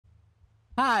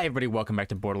Hi everybody, welcome back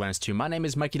to Borderlands 2. My name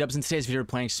is Mikey Dubs, and today's video we're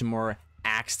playing some more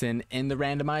Axton in the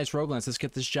randomized Roguelands. Let's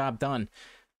get this job done.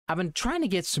 I've been trying to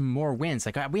get some more wins.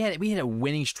 Like we had a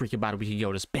winning streak about a week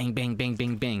ago, just bang, bang, bang,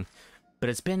 bang, bang. But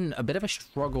it's been a bit of a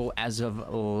struggle as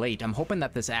of late. I'm hoping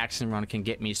that this Axton run can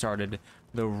get me started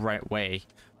the right way.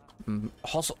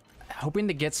 Also, hoping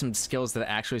to get some skills that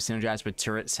actually synergize with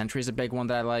turret. Sentry is a big one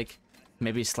that I like.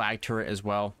 Maybe slag turret as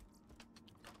well.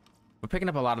 We're picking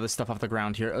up a lot of this stuff off the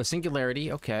ground here. Oh,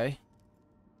 singularity, okay.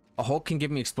 A Hulk can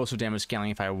give me explosive damage scaling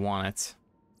if I want it.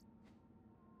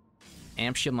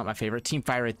 Amp shield, not my favorite. Team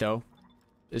fire rate, though,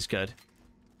 is good.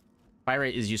 Fire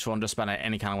rate is useful on just about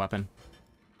any kind of weapon.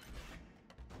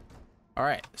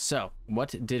 Alright, so,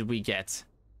 what did we get?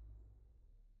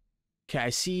 Okay, I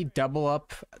see double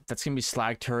up. That's going to be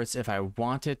slag turrets if I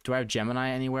want it. Do I have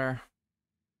Gemini anywhere?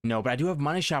 No, but I do have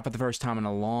money shot for the first time in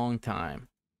a long time.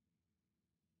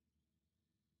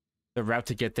 The route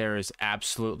to get there is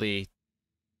absolutely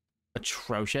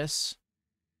atrocious.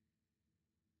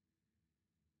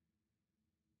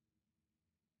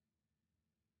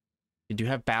 You do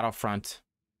have Battlefront.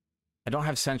 I don't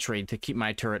have Sentry to keep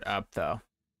my turret up, though.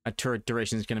 My turret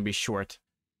duration is going to be short.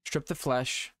 Strip the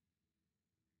flesh.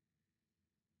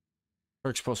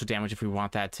 Or explosive damage if we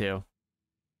want that, too.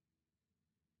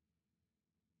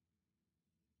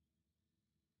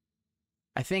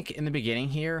 I think in the beginning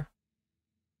here,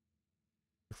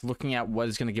 looking at what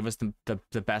is going to give us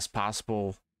the best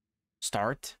possible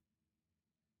start.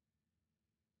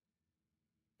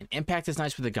 And impact is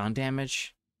nice with the gun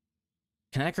damage.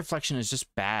 Kinetic reflection is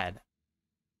just bad.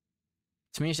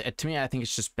 To me, I think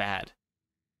it's just bad.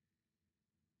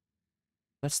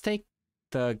 Let's take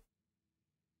the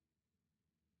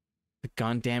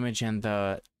gun damage and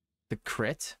the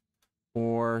crit,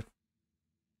 or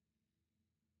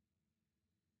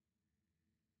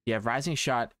yeah, rising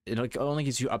shot, it only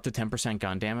gives you up to 10%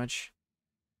 gun damage.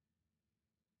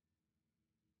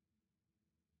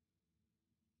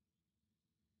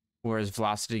 Whereas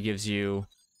velocity gives you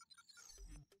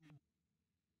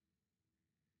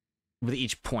with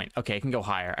each point. Okay, it can go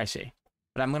higher, I see.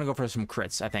 But I'm going to go for some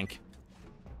crits, I think.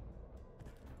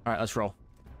 Alright, let's roll.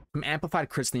 Some amplified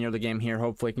crits near the game here.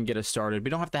 Hopefully it can get us started. We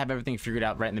don't have to have everything figured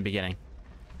out right in the beginning.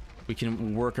 We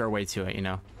can work our way to it, you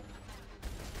know.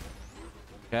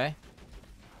 Okay.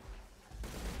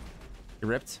 You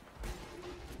ripped.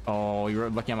 Oh, you're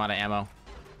lucky I'm out of ammo.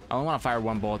 I only want to fire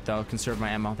one bullet, though. Conserve my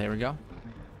ammo. There we go.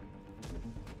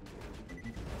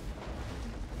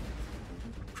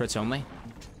 Crits only.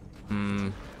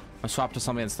 I'll swap to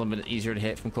something that's a little bit easier to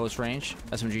hit from close range.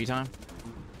 SMG time.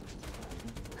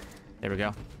 There we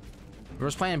go. We're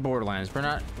just playing Borderlands. We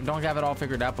don't have it all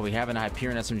figured out, but we have an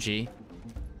Hyperion SMG.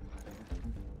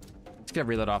 Let's get a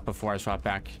reload off before I swap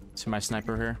back to my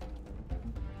sniper here.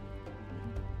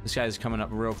 This guy's coming up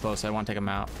real close. I want to take him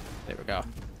out. There we go.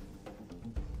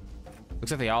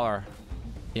 Looks like they all are.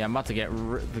 Yeah, I'm about to get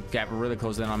the gap really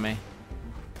close in on me.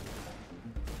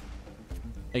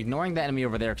 Ignoring the enemy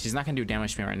over there, because he's not going to do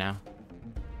damage to me right now.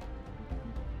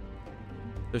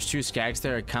 There's two skags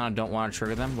there. I kind of don't want to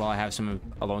trigger them while I have some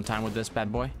alone time with this bad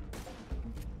boy.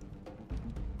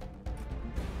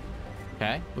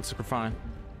 Okay, looks like we're fine.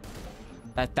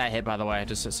 That hit, by the way,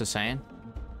 just saying.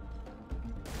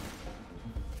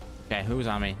 Okay, who's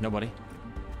on me? Nobody.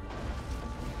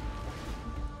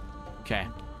 Okay.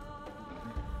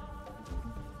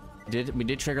 We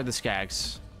did trigger the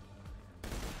skags.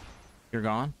 You're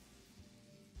gone.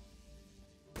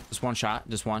 Just one shot,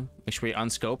 just one. Make sure we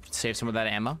unscope, save some of that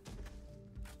ammo.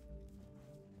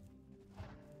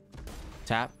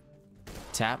 Tap.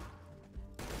 Tap.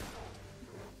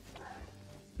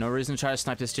 No reason to try to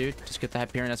snipe this dude. Just get the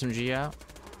Hyperion SMG out.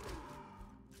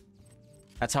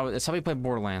 That's how we play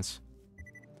Borderlands.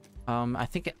 I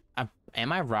think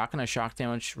am I rocking a shock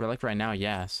damage relic right now?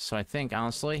 Yes. So I think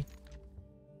honestly,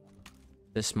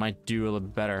 this might do a little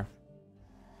bit better.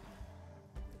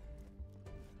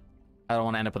 I don't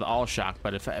want to end up with all shock,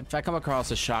 but if I come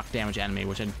across a shock damage enemy,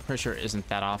 which I'm pretty sure isn't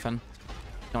that often,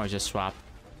 I can always just swap.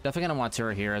 Definitely gonna want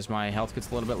turret here as my health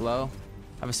gets a little bit low.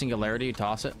 I have a singularity,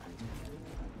 toss it.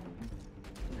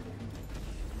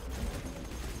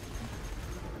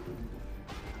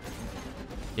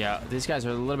 Yeah, these guys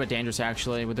are a little bit dangerous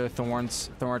actually with their thorn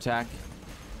attack.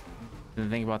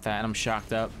 Didn't think about that, and I'm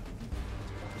shocked up.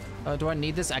 Do I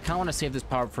need this? I kind of want to save this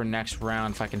power for next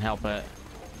round if I can help it.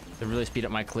 To really speed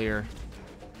up my clear.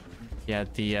 Yeah,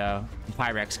 the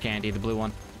Pyrex candy, the blue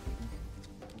one.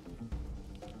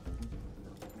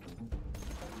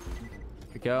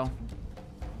 Here we go.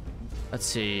 Let's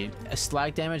see. A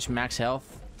slag damage, max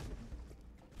health.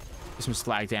 Some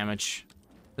slag damage.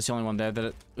 That's the only one there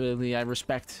that really I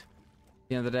respect.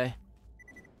 the end of the day.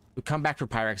 We come back for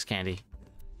Pyrex candy.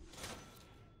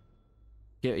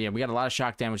 Yeah, we got a lot of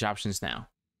shock damage options now.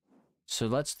 So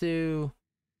let's do...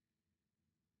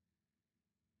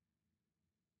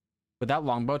 Without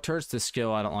longbow turrets, this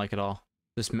skill I don't like at all.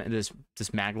 This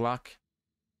maglock.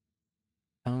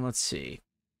 Let's see.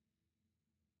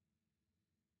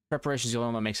 Preparation's the only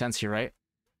one that makes sense here, right?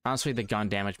 Honestly, the gun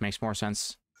damage makes more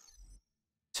sense.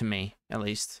 To me, at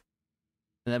least.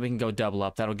 And then we can go double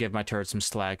up. That'll give my turret some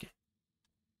slag.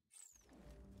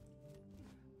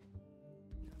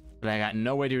 But I got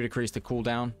no way to decrease the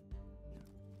cooldown.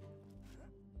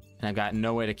 And I've got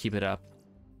no way to keep it up.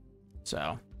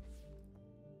 So...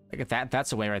 Like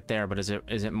that's a way right there, but is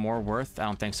it more worth? I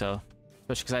don't think so.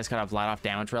 Especially because I just got a flat off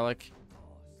damage relic.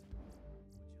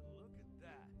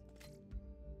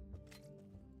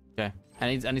 Okay. I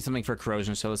need something for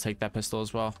corrosion, so let's take that pistol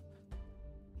as well.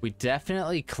 We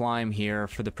definitely climb here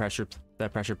for the pressure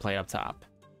plate up top.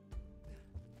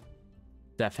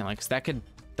 Definitely, because that could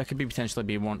be potentially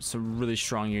be some really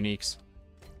strong uniques.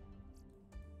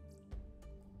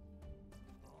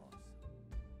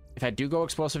 If I do go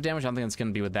explosive damage, I don't think it's going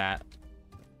to be with that.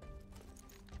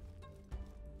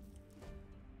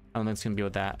 I don't think it's going to be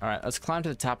with that. All right, let's climb to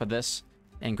the top of this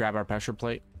and grab our pressure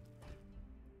plate.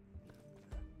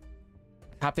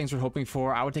 Top things we're hoping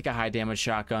for. I would take a high damage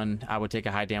shotgun. I would take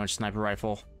a high damage sniper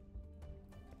rifle.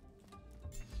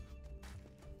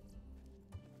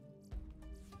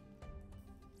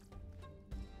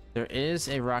 There is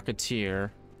a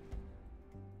rocketeer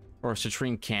or a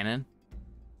citrine cannon.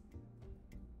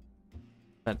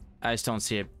 But I just don't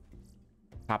see it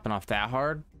popping off that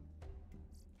hard.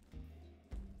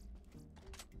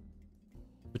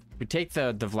 We take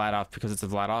the Vlad off because it's a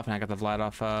Vlad off, and I got the Vlad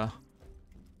off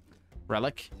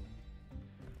relic.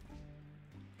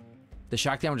 The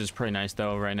shock damage is pretty nice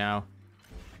though right now.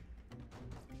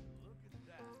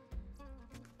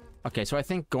 Okay, so I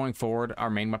think going forward,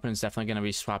 our main weapon is definitely going to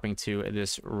be swapping to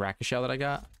this Rakashel that I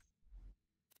got.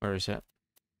 Where is it?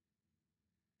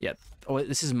 Yep. Oh,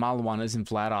 this is Malawan, this isn't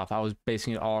Vlad-off. I was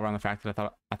basing it all around the fact that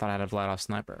I thought I had a Vlad-off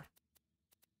sniper.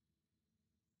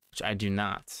 Which I do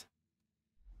not.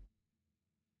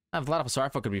 Vlad-off assault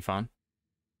rifle could be fun.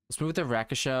 Let's move to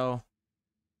Rakashel.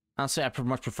 Honestly, I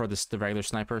much prefer the regular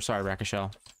sniper. Sorry,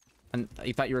 Rakashel. And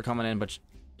you thought you were coming in, but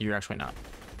you're actually not.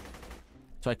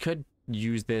 So I could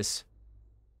use this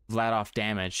Vlad-off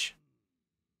damage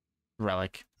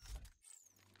relic.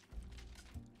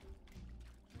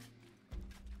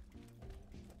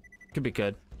 Could be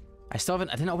good. I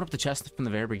didn't open up the chest from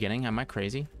the very beginning. Am I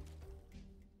crazy?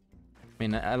 I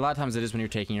mean, a lot of times it is when you're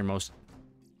taking your most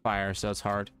fire, so it's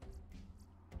hard.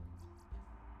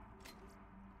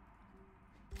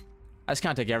 I just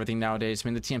can't take everything nowadays. I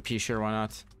mean, the TMP, sure, why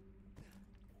not?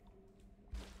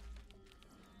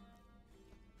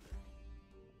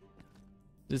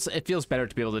 It feels better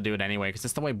to be able to do it anyway, because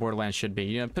it's the way Borderlands should be.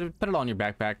 You know, put it all in your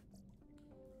backpack.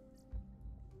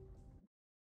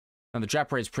 Now, the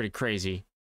drop rate's pretty crazy,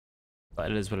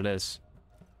 but it is what it is.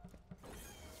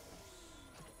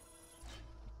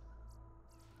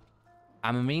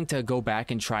 I'm meaning to go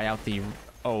back and try out the...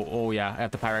 Oh yeah, I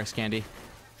have the Pyrex candy.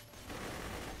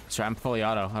 Sorry, I'm fully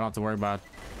auto. I don't have to worry about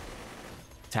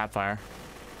tap fire.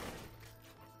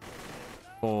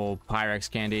 Oh,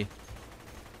 Pyrex candy.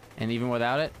 And even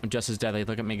without it, I'm just as deadly.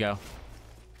 Look at me go.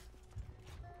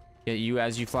 Get you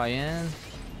as you fly in. And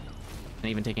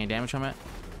even take any damage from it.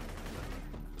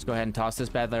 Let's go ahead and toss this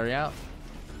bad Larry out.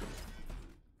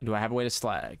 Do I have a way to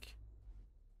slag?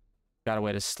 Got a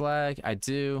way to slag. I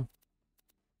do.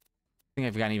 I think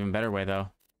I've got an even better way, though.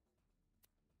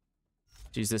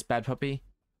 Let's use this bad puppy.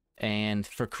 And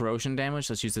for corrosion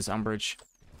damage, let's use this umbrage.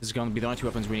 This is going to be the only two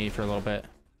weapons we need for a little bit.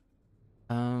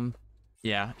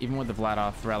 Yeah, even with the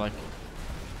Vlad-off relic.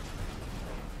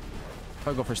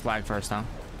 I'll go for slag first, huh?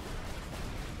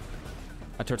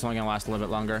 My turret's only going to last a little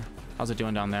bit longer. How's it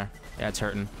doing down there? Yeah, it's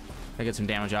hurting. I get some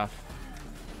damage off.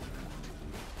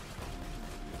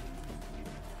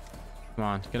 Come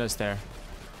on, get us there.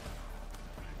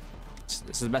 This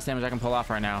is the best damage I can pull off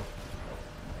right now.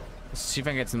 Let's see if I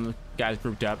can get some guys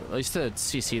grouped up. At least to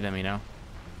CC them, you know?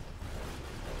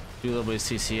 Do a little bit of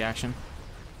CC action.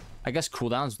 I guess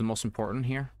cooldown is the most important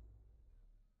here.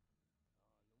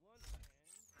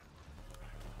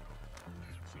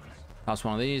 Toss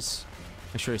one of these.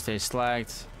 Make sure he stays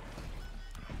slagged.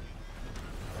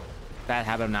 Bad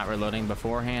habit of not reloading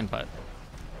beforehand, but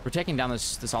we're taking down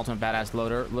this ultimate badass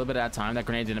loader a little bit at a time. That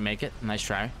grenade didn't make it. Nice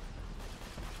try.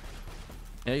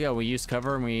 There you go. We used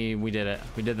cover and we did it.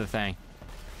 We did the thing.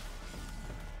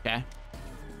 Okay.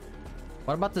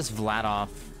 What about this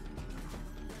Vlad-off?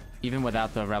 Even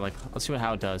without the relic. Let's see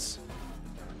how it does.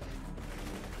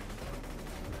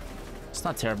 It's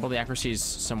not terrible. The accuracy is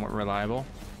somewhat reliable.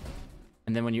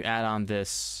 And then when you add on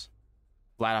this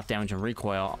flat off damage and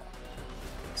recoil,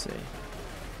 let's see.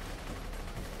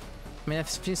 I mean, it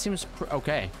seems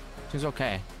okay. Seems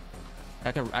okay.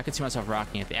 I could see myself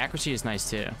rocking it. The accuracy is nice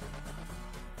too.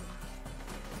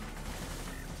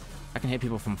 I can hit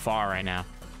people from far right now.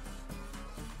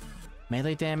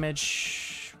 Melee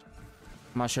damage.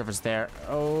 I'm not sure if it's there.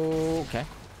 Oh, okay.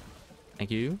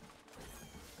 Thank you.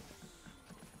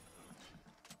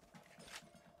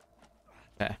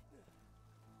 Okay.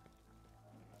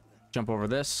 Jump over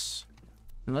this.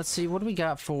 And let's see, what do we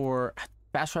got for...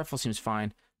 Fast rifle seems fine.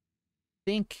 I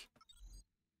think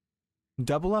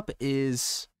double up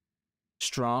is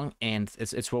strong, and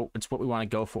it's what we want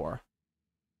to go for.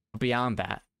 But beyond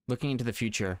that, looking into the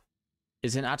future,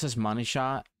 is it not just money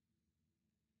shot?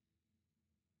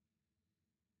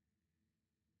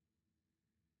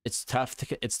 It's tough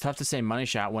to say money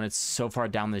shot when it's so far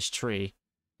down this tree.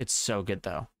 It's so good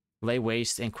though. Lay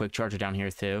waste and quick charge are down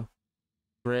here too.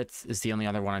 Grit is the only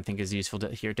other one I think is useful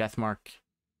here. Death mark.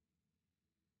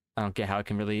 I don't get how I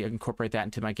can really incorporate that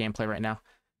into my gameplay right now.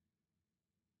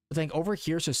 I think over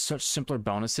here is just such simpler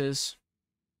bonuses.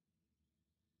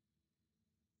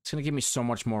 It's gonna give me so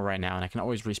much more right now, and I can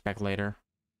always respec later.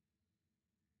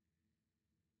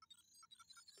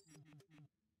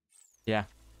 Yeah.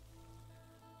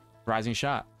 Rising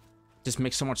shot. Just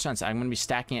makes so much sense. I'm gonna be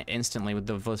stacking it instantly with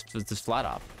this flat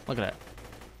op. Look at it.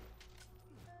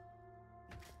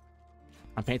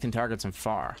 I'm painting targets from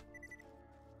far.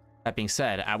 That being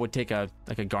said, I would take a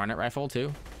garnet rifle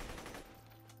too.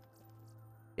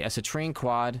 Yeah, it's a Citrine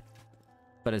quad,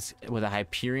 but it's with a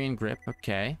Hyperion grip.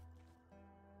 Okay.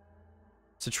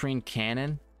 Citrine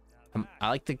cannon. I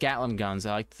like the Gatling guns.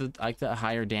 I like the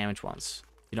higher damage ones.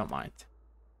 If you don't mind.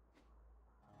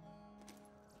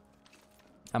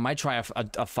 I might try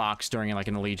a Fox during like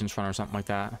an Allegiance run or something like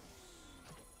that.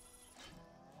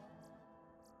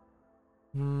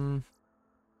 You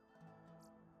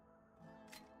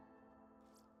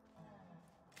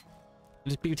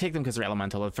take them because they're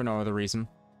elemental, for no other reason.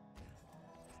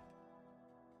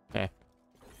 Okay.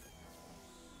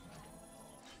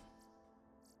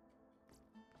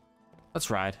 Let's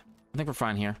ride. I think we're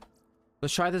fine here.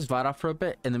 Let's try this Vlad off for a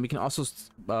bit, and then we can also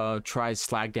try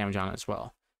slag damage on it as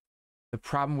well. The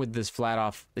problem with this flat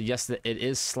off, yes, it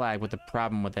is slag, but the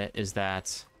problem with it is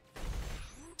that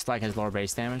slag has lower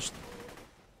base damage.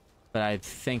 But I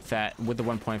think that with the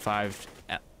 1.5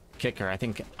 kicker,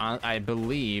 I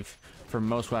believe for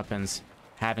most weapons,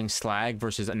 having slag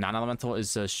versus a non-elemental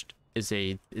is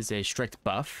a strict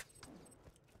buff,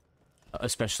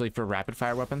 especially for rapid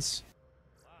fire weapons.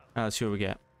 Let's see what we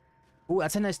get. Ooh,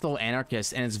 that's a nice little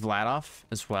anarchist, and it's Vladov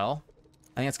as well.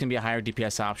 I think that's gonna be a higher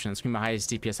DPS option. It's gonna be my highest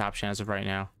DPS option as of right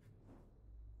now.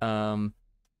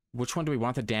 Which one do we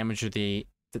want, the damage or the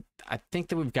I think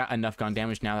that we've got enough gun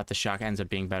damage now that the shock ends up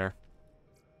being better.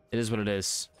 It is what it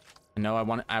is. I know I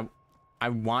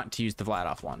want to use the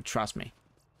Vladov one. Trust me.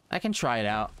 I can try it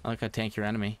out. I like a tank your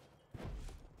enemy.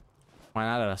 Why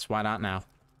not us? Why not now?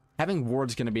 Having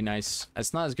ward's gonna be nice.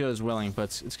 It's not as good as willing,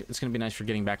 but it's gonna be nice for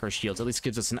getting back our shields. At least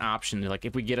gives us an option. Like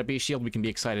if we get a B shield, we can be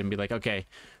excited and be like, okay,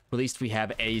 at least we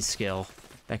have a skill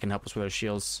that can help us with our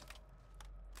shields.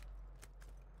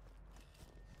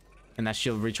 And that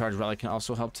shield recharge relic can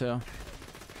also help too.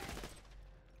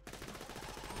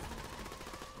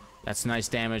 That's nice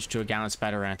damage to a gallant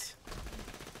spider ant.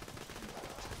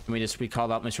 And we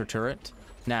called out Mr. Turret.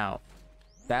 Now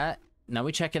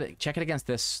we check it against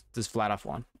this Vladov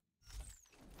one.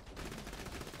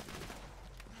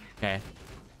 Okay.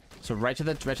 So right to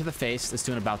the face, it's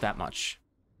doing about that much.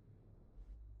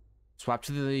 Swap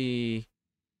to the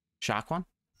shock one.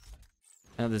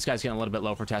 I know this guy's getting a little bit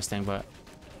low for testing, but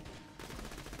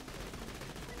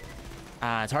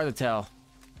it's hard to tell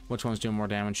which one's doing more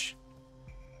damage.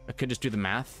 I could just do the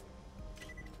math.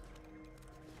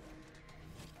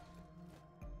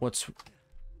 What's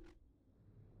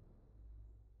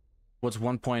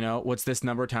 1.0? What's this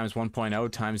number times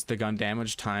 1.0 times the gun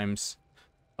damage times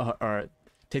or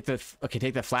take the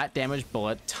flat damage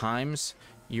bullet times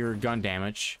your gun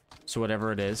damage. So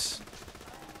whatever it is.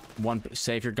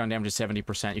 Say if your gun damage is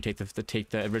 70%, you take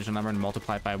the original number and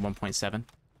multiply it by 1.7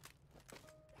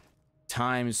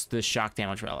 times the shock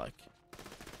damage relic.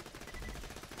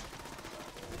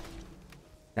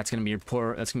 That's gonna be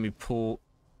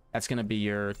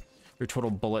your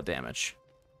total bullet damage.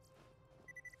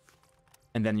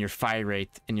 And then your fire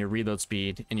rate and your reload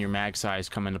speed and your mag size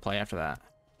come into play after that.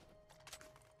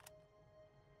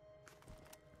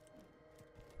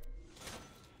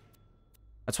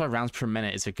 That's why rounds per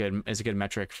minute is a good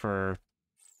metric for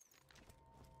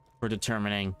for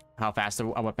determining how fast a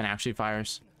weapon actually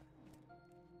fires.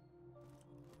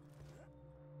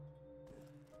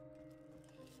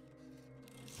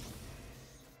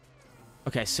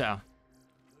 Okay, so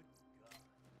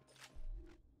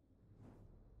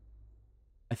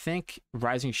I think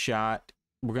Rising Shot,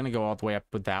 we're gonna go all the way up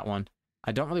with that one.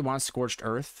 I don't really want Scorched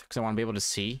Earth because I want to be able to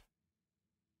see.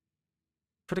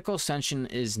 Critical Ascension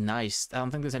is nice. I don't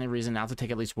think there's any reason not to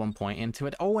take at least 1 point into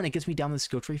it. Oh, and it gets me down the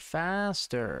skill tree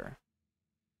faster.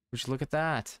 Would you look at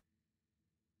that?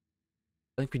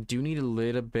 I think we do need a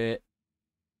little bit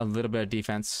of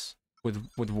defense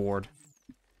with Ward.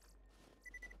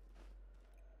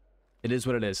 It is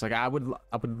what it is. Like I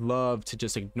would love to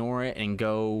just ignore it and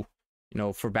go, you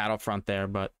know, for Battlefront there,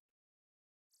 but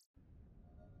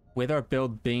with our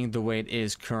build being the way it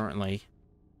is currently,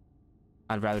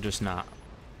 I'd rather just not.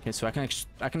 Okay, so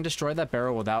I can destroy that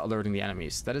barrel without alerting the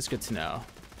enemies. That is good to know.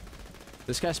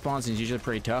 This guy spawns and he's usually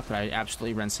pretty tough, but I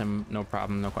absolutely rinse him, no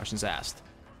problem, no questions asked.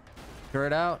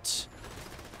 Turret out.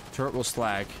 Turret will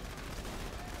slag.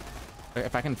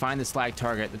 If I can find the slag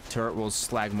target, the turret will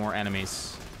slag more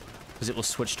enemies, because it will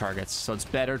switch targets. So it's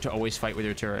better to always fight with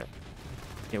your turret.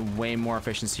 Get way more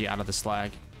efficiency out of the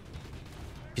slag,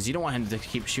 because you don't want him to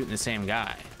keep shooting the same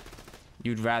guy.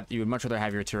 You would much rather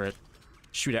have your turret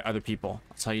shoot at other people.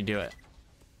 That's how you do it.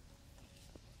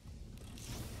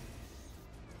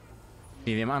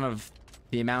 The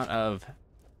amount of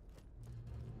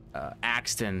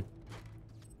Axton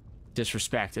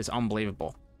disrespect is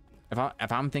unbelievable.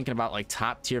 If I'm thinking about like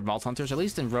top tier vault hunters, at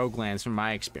least in Roguelands from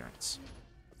my experience,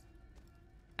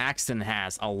 Axton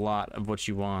has a lot of what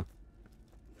you want.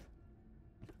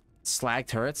 Slag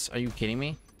turrets? Are you kidding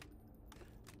me?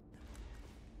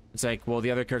 It's like, well,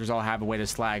 the other characters all have a way to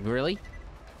slag. Really?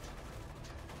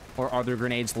 Or are their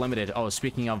grenades limited? Oh,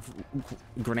 speaking of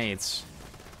grenades,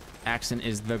 Axton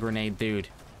is the grenade dude.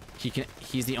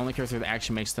 He's the only character that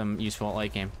actually makes them useful at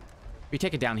late game. We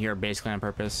take it down here basically on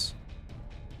purpose.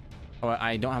 Oh,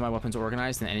 I don't have my weapons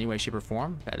organized in any way, shape, or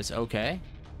form. That is okay.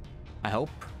 I hope.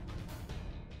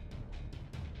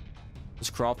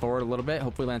 Just crawl forward a little bit.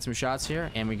 Hopefully land some shots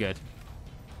here, and we good.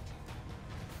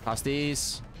 Toss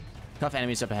these. Tough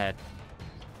enemies up ahead.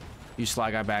 You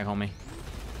slag our bag, homie.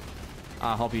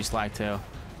 I hope you slag too.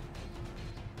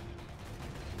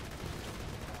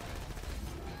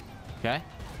 Okay.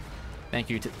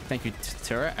 Thank you,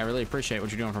 turret. I really appreciate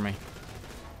what you're doing for me.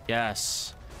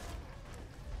 Yes.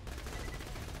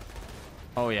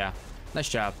 Oh yeah. Nice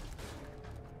job.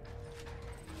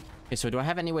 Okay, so do I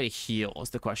have any way to heal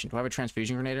is the question. Do I have a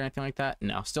transfusion grenade or anything like that?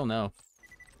 No, still no.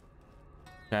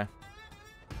 Okay.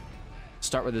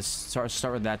 Start with this.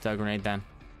 Start with that grenade then.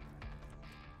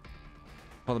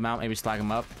 Pull them out, maybe slag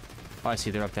them up. Oh, I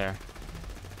see, they're up there.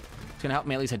 It's gonna help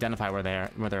me at least identify where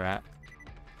they're at.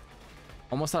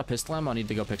 Almost out of pistol ammo. I need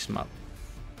to go pick some up.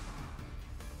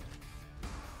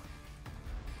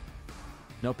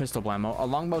 No pistol ammo. A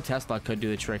longbow Tesla could do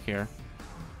the trick here.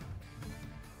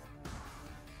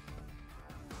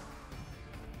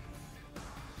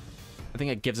 I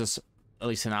think it gives us at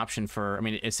least an option for, I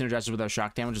mean, it synergizes with our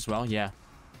shock damage as well. Yeah.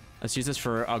 Let's use this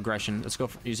for aggression. Let's go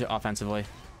use it offensively.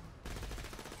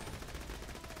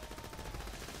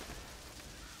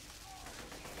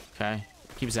 Okay.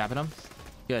 Keep zapping them.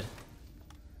 Good.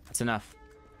 That's enough.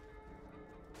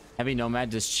 Heavy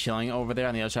Nomad just chilling over there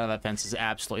on the other side of that fence is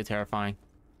absolutely terrifying.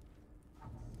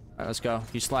 Alright, let's go.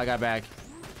 You slag guy bag.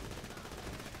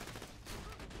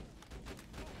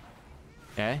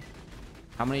 Okay.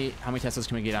 How many Teslas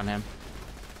can we get on him?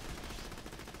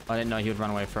 Oh, I didn't know he would run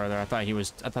away further. I thought he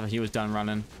was done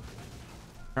running.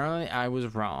 Apparently I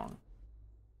was wrong.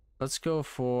 Let's go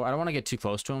for, I don't want to get too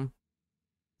close to him.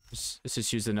 Let's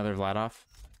just use another Vladov.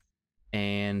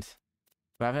 And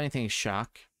do I have anything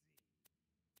shock?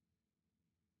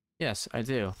 Yes, I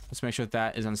do. Let's make sure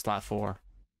that is on slot 4.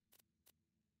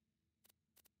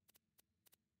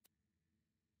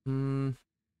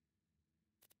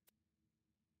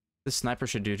 This sniper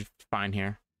should do fine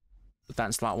here. Put that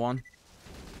in slot 1.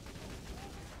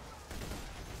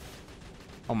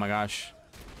 Oh my gosh.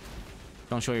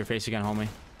 Don't show your face again, homie.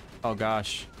 Oh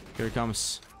gosh. Here he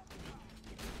comes.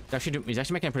 He's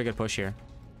actually making a pretty good push here.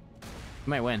 He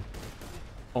might win.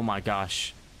 Oh my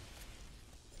gosh.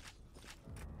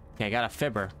 Okay, I got a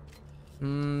fibber.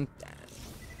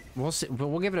 We'll see.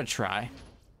 We'll give it a try.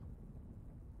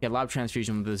 Get lob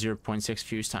transfusion with a 0.6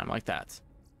 fuse time like that.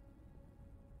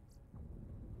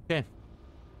 Okay.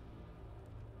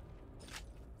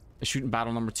 Shooting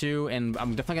battle number 2, and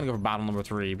I'm definitely gonna go for battle number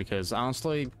 3 because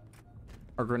honestly,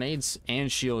 our grenades and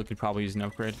shield could probably use an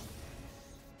upgrade.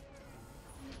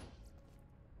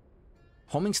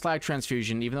 Homing slag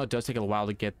transfusion, even though it does take a while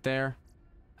to get there,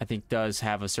 I think does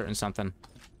have a certain something.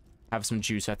 Have some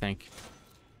juice, I think.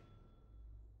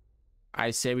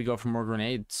 I say we go for more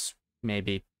grenades,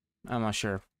 maybe. I'm not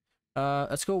sure.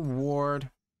 Let's go ward.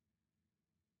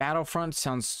 Battlefront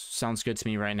sounds good to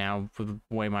me right now with the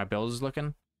way my build is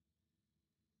looking.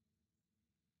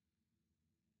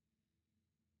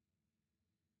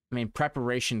 I mean,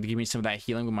 preparation to give me some of that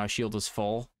healing when my shield is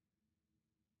full.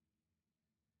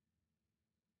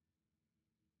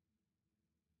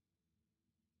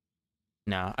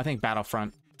 No, I think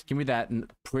Battlefront. Give me that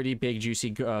pretty big,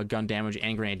 juicy gun damage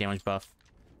and grenade damage buff.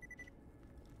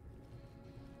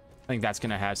 I think that's going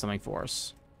to have something for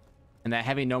us. And that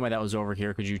heavy nomad that was over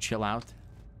here, could you chill out?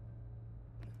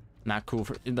 Not cool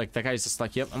for... Like, that guy's just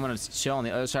like, yep, I'm going to chill on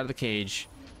the other side of the cage.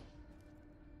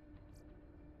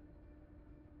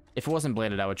 If it wasn't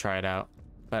bladed, I would try it out.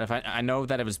 But if I know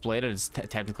that it was bladed, it's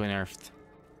technically nerfed.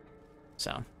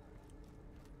 So.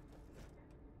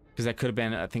 Because that could have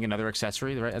been, I think, another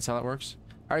accessory, right? That's how that works.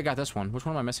 I already got this one. Which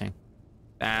one am I missing?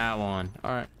 That one.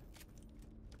 Alright.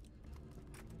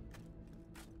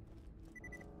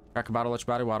 Crack a bottle, let your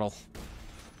body waddle.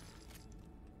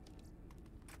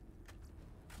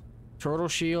 Turtle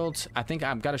shield. I think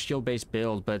I've got a shield-based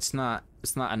build, but it's not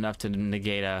enough to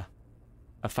negate a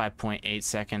 5.8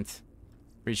 second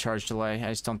recharge delay. I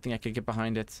just don't think I could get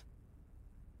behind it.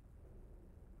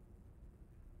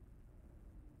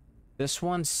 This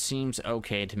one seems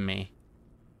okay to me.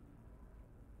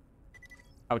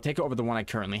 I would take it over the one I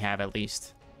currently have at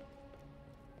least.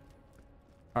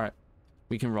 Alright.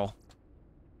 We can roll.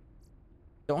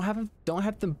 Don't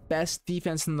have the best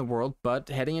defense in the world, but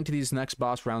heading into these next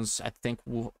boss rounds, I think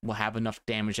we'll have enough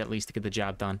damage at least to get the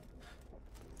job done.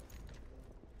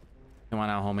 Come on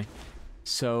out, homie.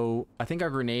 So I think our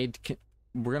grenade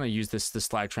we're gonna use this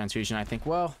slag transfusion. I think.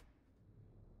 Well,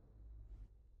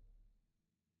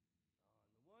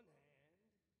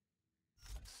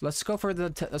 let's go for the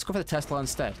Tesla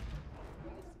instead.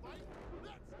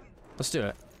 Let's do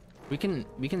it. We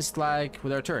can slag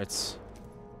with our turrets,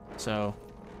 so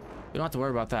we don't have to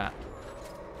worry about that.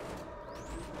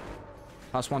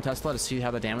 Toss one Tesla to see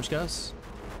how the damage goes.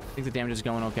 I think the damage is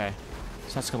going okay.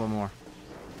 So that's a couple more.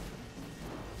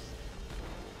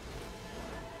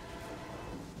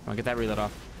 I'll get that reload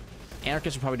off.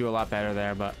 Anarchist will probably do a lot better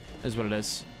there, but it is what it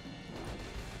is.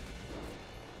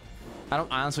 I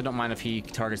honestly don't mind if he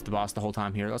targets the boss the whole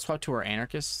time here. Let's swap to our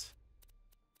Anarchist.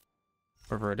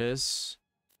 Wherever it is.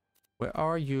 Where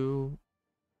are you?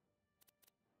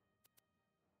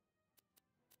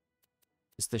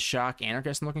 Is the shock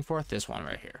Anarchist I'm looking for? This one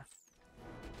right here.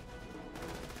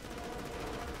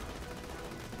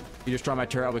 You destroy my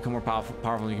turret, I'll become more powerful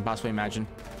than you can possibly imagine.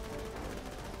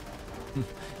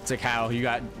 It's like how you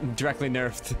got directly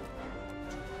nerfed.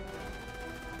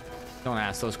 Don't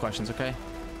ask those questions, okay?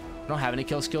 I don't have any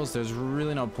kill skills. There's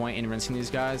really no point in rinsing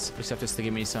these guys, except just to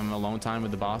give me some alone time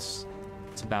with the boss.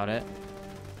 That's about it.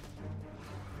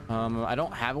 I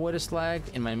don't have a way to slag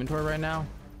in my inventory right now.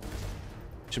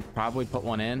 Should probably put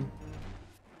one in.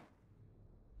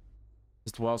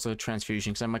 As well as a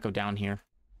transfusion, because I might go down here.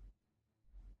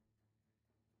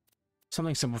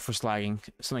 Something simple for slagging.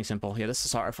 Something simple. Yeah, this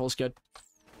assault rifle is good.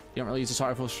 You don't really use assault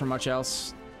rifles for much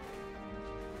else.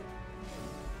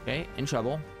 Okay, in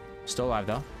trouble. Still alive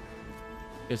though.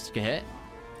 Just get hit.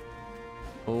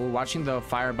 Oh, watching the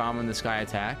firebomb in the sky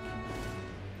attack.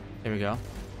 There we go.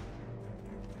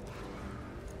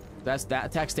 That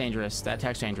attack's dangerous. That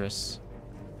attack's dangerous.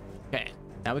 Okay,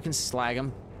 now we can slag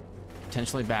him.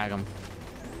 Potentially bag him.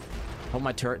 Hope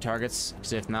my turret targets,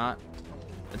 because if not,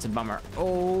 it's a bummer.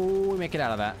 Oh, we make it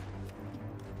out of that.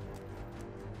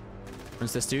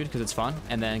 Rinse this dude, because it's fun,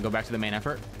 and then go back to the main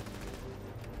effort.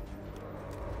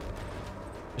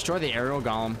 Destroy the aerial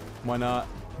golem. Why not?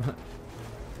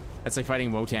 That's like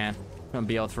fighting Wotan from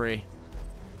BL3.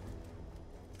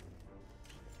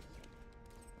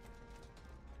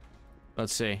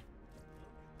 Let's see.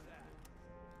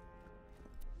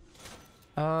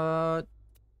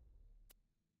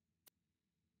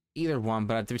 Either one,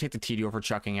 but we take the TD over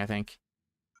chucking, I think.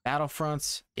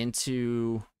 Battlefronts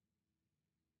into...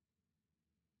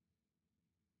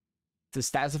 The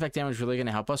status effect damage really going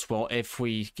to help us? Well, if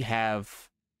we have...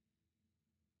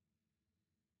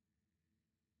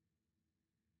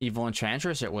 Evil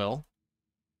Enchantress, it will.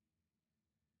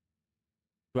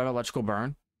 Do I have electrical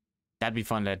burn? That'd be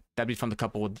fun to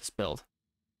couple with this build.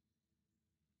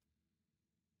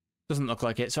 Doesn't look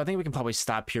like it, so I think we can probably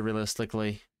stop here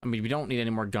realistically. I mean, we don't need any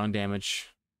more gun damage.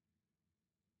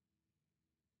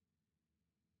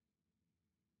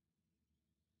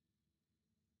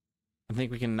 I think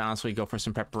we can honestly go for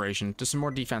some preparation. Just some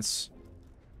more defense.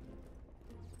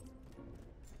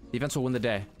 Defense will win the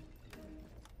day.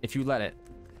 If you let it.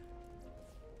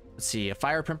 Let's see, a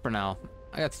fire pimpernel.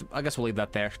 I guess we'll leave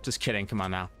that there. Just kidding, come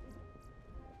on now.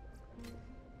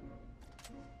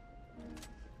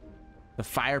 The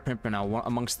fire pimpernel, one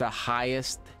amongst the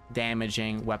highest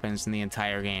damaging weapons in the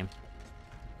entire game.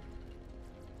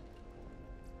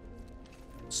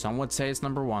 Some would say it's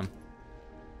number 1.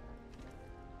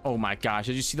 Oh my gosh,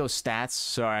 did you see those stats?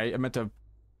 Sorry, I meant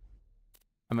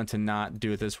to not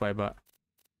do it this way, but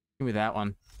give me that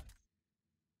one.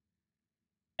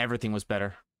 Everything was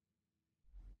better.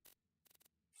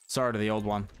 Sorry to the old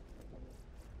one.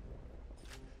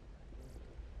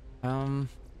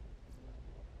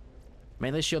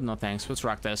 Melee shield, no thanks. Let's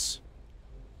rock this.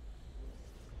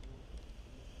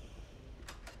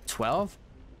 12?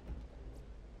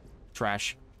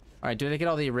 Trash. Alright, did I get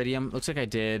all the iridium? Looks like I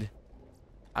did.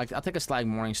 I'll take a slag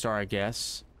morning star, I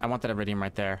guess. I want that iridium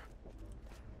right there.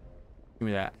 Give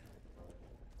me that.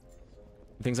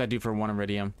 The things I do for 1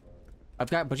 iridium.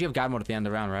 But you have God mode at the end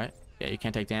of the round, right? Yeah, you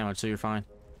can't take damage, so you're fine.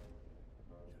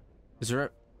 Is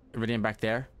there iridium back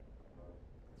there?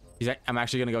 I'm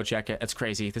actually gonna go check it. That's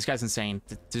crazy. This guy's insane.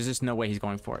 There's just no way he's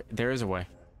going for it. There is a way.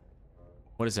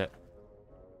 What is it?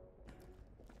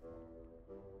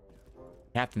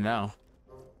 You have to know.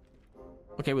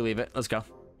 Okay, we leave it. Let's go.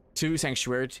 2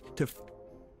 sanctuary to...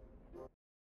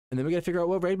 And then we gotta figure out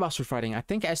what raid boss we're fighting. I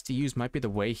think SDUs might be the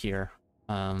way here.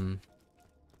 Because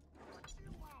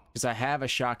I have a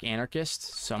shock anarchist,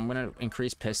 so I'm gonna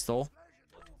increase pistol.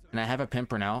 And I have a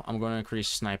pimpernel. I'm gonna increase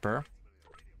sniper.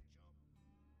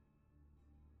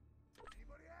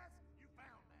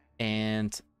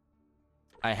 And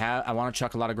I want to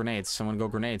chuck a lot of grenades. Someone go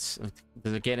grenades.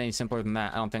 Does it get any simpler than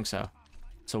that? I don't think so.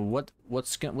 So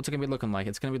what's it gonna be looking like?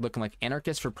 It's gonna be looking like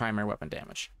anarchist for primary weapon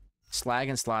damage. Slag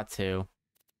in slot 2.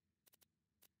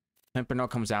 Pimpernel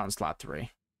comes out in slot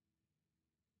 3.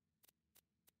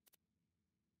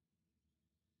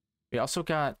 We also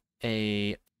got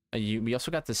we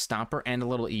also got the Stomper and a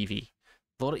little Eevee.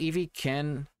 The little Eevee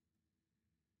can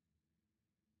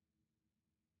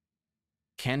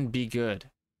be good.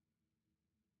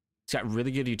 It's got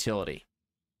really good utility.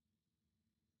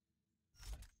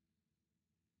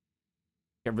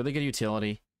 Got really good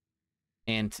utility.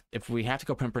 And if we have to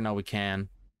go Pimpernel, we can.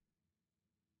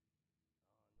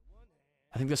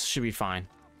 I think this should be fine.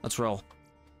 Let's roll.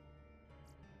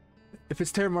 If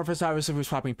it's Terramorphous, obviously we're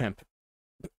swapping Pimp.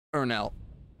 Ernell.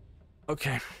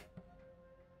 Okay.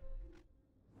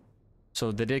 So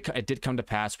it did come to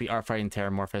pass. We are fighting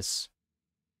Terramorphous.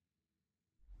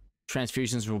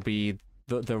 Transfusions will be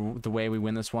the way we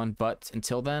win this one, but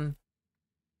until then,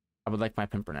 I would like my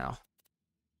Pimpernel.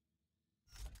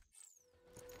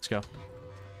 Let's go.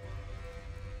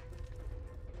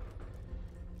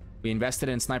 We invested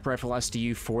in Sniper Rifle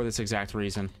SDU for this exact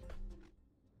reason.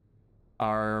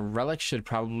 Our relic should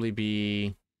probably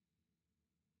be...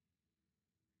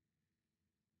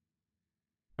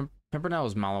 Pimpernel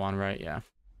is Malawan, right? Yeah.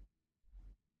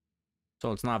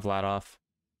 So it's not Vladov.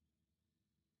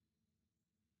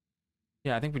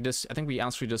 Yeah, I think we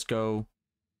honestly just go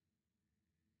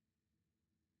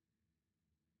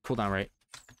cooldown rate.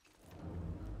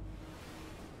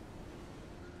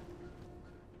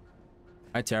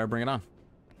 Alright, Terra, bring it on.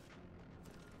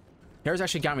 Terra's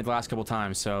actually got me the last couple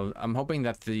times, so I'm hoping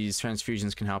that these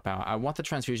transfusions can help out. I want the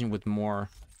transfusion with more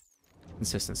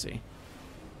consistency.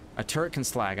 A turret can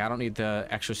slag. I don't need the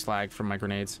extra slag from my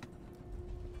grenades.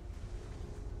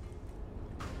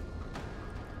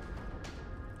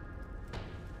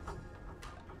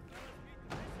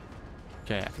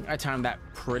 Okay, I think I timed that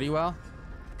pretty well.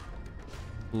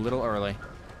 A little early.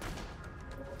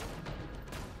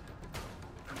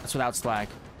 That's without slag.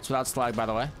 It's without slag, by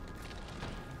the way.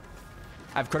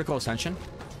 I have critical ascension.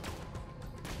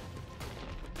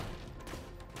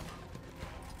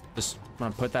 Just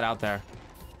want to put that out there.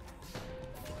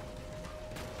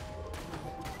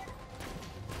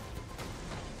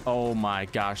 Oh my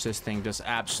gosh, this thing just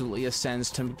absolutely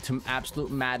ascends to absolute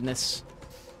madness.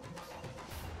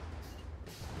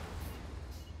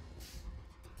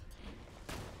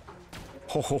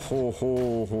 Ho ho ho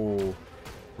ho ho.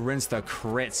 Rinse the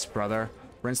crits, brother.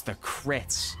 Rinse the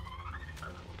crits.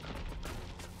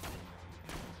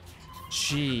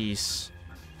 Jeez.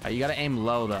 You gotta aim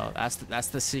low though. That's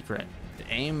the secret.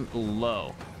 Aim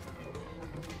low.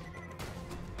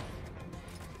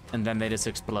 And then they just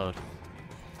explode.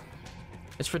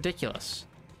 It's ridiculous.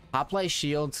 Hoplite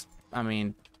shields, I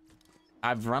mean,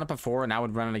 I've run it before and I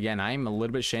would run it again. I'm a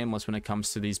little bit shameless when it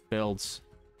comes to these builds.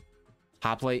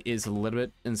 Hoplite is a little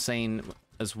bit insane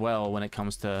as well when it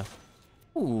comes to...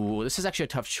 Ooh, this is actually a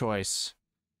tough choice.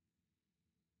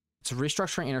 It's a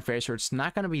restructuring interfacer. It's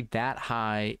not going to be that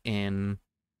high in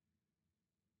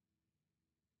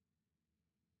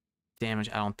damage,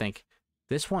 I don't think.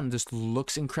 This one just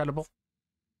looks incredible.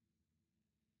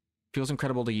 Feels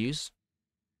incredible to use.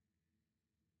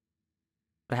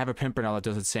 I have a Pimpernel that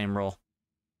does the same role.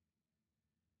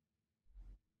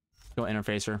 Go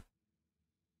interfacer.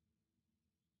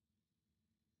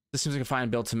 This seems like a fine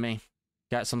build to me.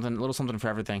 Got something, a little something for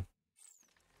everything.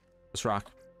 Let's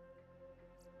rock.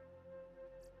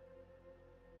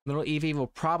 Little Eevee will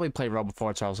probably play well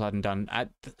before it's all said and done.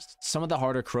 Some of the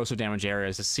harder corrosive damage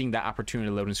areas, just seeing that opportunity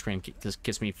loading screen just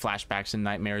gives me flashbacks and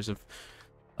nightmares of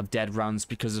dead runs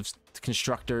because of the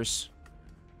constructors.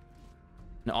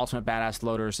 And ultimate badass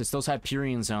loaders. It's those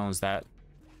Hyperion zones that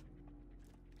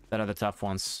are the tough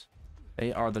ones.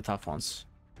 They are the tough ones.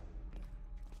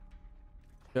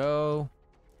 Go.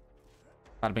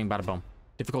 Bada bing, bada boom.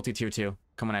 Difficulty tier 2.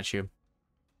 Coming at you.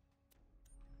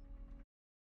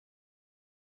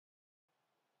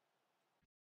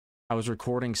 I was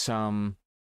recording some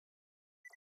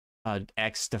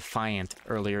X Defiant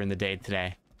earlier in the day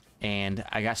today. And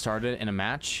I got started in a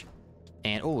match.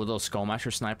 And, oh, a little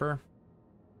Skullmasher sniper.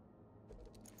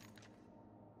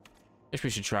 Guess we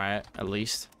should try it, at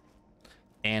least.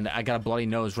 And I got a bloody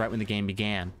nose right when the game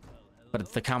began.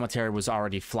 But the commentary was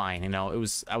already flying, you know.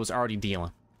 I was already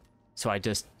dealing. So I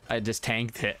just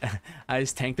tanked it. I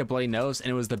just tanked the bloody nose, and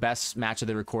it was the best match of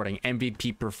the recording.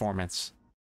 MVP performance.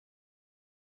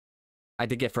 I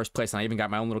did get first place, and I even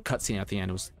got my own little cutscene at the end.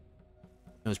 It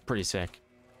was pretty sick.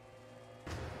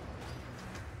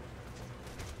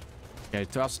 Okay,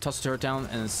 toss the turret down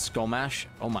and skull mash.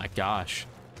 Oh my gosh.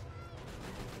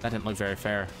 That didn't look very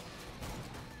fair.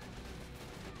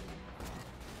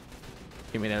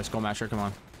 Give me there, skull masher, come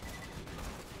on.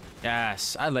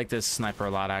 Yes, I like this sniper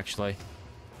a lot, actually.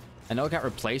 I know it got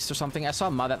replaced or something. I saw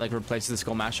a mod that like replaces the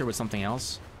skull masher with something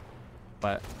else.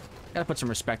 But gotta put some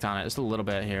respect on it, just a little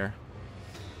bit here.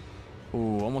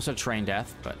 Ooh, almost a train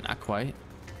death, but not quite.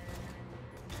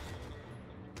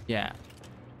 Yeah,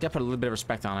 gotta put a little bit of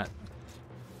respect on it.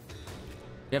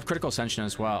 We have critical ascension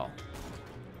as well.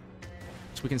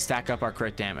 So we can stack up our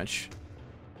crit damage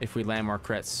if we land more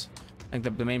crits. I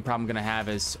think the main problem I'm gonna have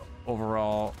is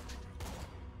overall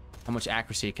how much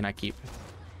accuracy can I keep.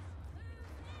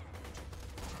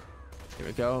 Here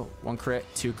we go. 1 crit,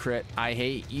 2 crit. I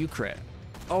hate you crit.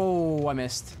 Oh, I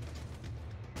missed.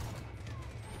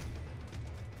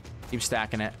 Keep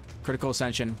stacking it. Critical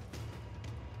ascension.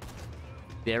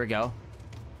 There we go.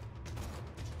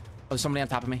 Oh, there's somebody on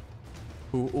top of me.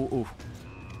 Ooh, ooh, ooh.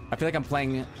 I feel like I'm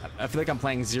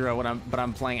playing Zero but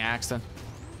I'm playing Axton.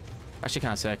 Actually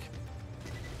kind of sick.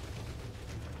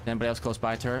 Anybody else close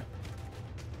by turret?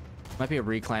 Might be a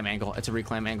reclaim angle. It's a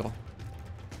reclaim angle.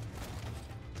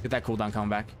 Get that cooldown coming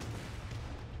back.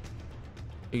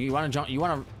 You want to jump? You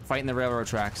want to fight in the railroad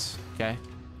tracks? Okay.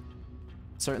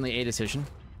 Certainly a decision.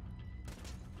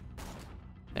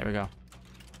 There we go.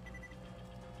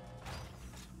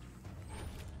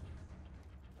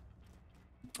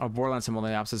 Oh, Borderlands symbol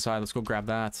on the opposite side. Let's go grab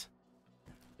that.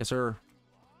 Yes, sir.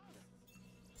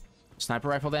 Sniper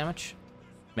rifle damage?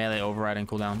 Melee overriding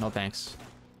cooldown. No thanks.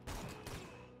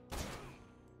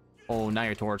 Oh, now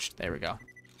you're torched. There we go.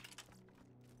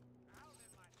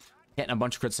 Hitting a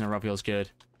bunch of crits in a row feels good.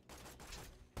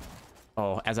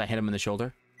 Oh, as I hit him in the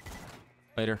shoulder.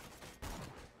 Later.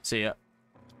 See ya.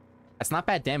 That's not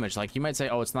bad damage. Like, you might say,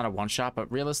 oh, it's not a one-shot,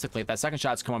 but realistically, that second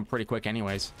shot's coming pretty quick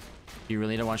anyways. Do you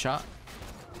really need a one-shot?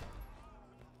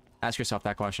 Ask yourself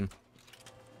that question.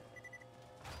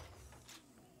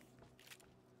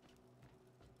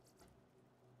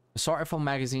 Assault rifle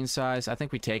magazine size. I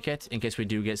think we take it in case we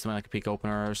do get something like a peak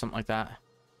opener or something like that.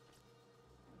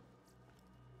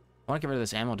 I want to get rid of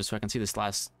this ammo just so I can see this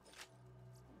last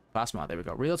class mod. There we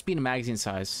go. Reload speed and magazine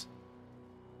size.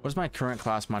 What is my current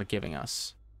class mod giving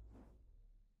us?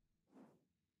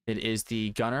 It is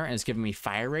the gunner, and it's giving me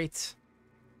fire rate.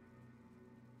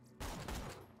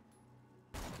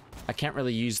 I can't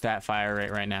really use that fire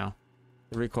rate right now.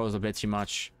 The recoil is a bit too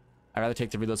much. I'd rather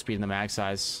take the reload speed and the mag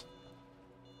size.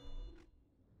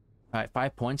 All right,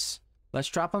 5 points. Let's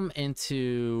drop them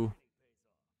into...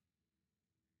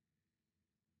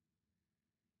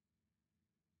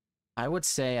 I would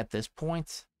say at this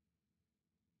point...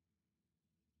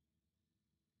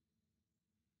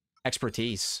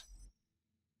 expertise.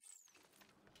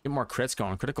 Get more crits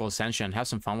going. Critical ascension. Have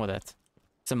some fun with it.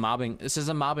 It's a mobbing... This is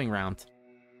a mobbing round.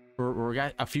 We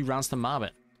got a few rounds to mob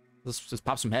it. Let's just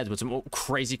pop some heads with some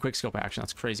crazy quickscope action.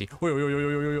 That's crazy. Wait, wait, wait, wait,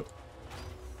 wait, wait.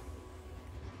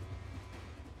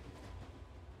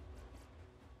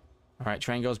 All right,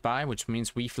 train goes by, which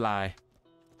means we fly.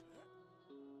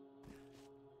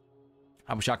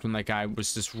 I was shocked when that guy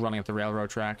was just running up the railroad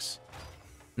tracks.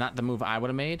 Not the move I would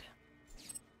have made.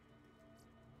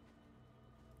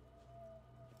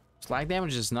 Slag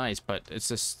damage is nice, but it's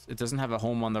just, it doesn't have a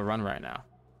home on the run right now.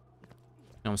 You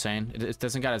know what I'm saying? It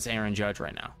doesn't got its Aaron Judge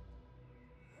right now.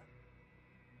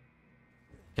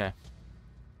 Okay.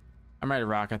 I'm ready to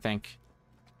rock, I think.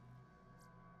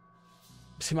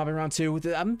 See mobbing round 2.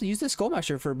 I'm use this Skull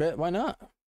Masher for a bit. Why not?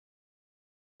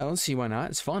 I don't see why not.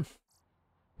 It's fun.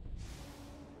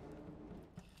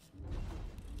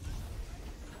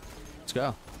 Let's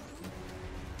go.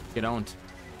 Get owned.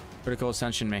 Critical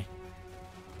Ascension me.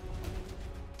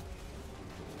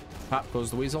 Pop goes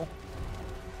the weasel.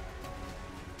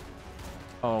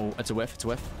 Oh, it's a whiff. It's a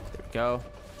whiff. There we go.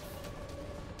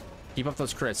 Keep up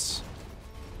those crits.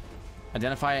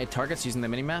 Identify targets using the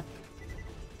minimap.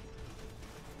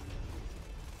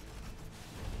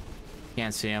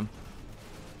 Can't see him.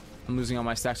 I'm losing all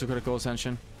my stacks of critical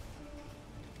ascension.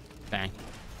 Dang.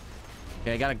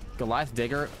 Okay, I got a Goliath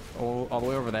Digger all the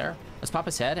way over there. Let's pop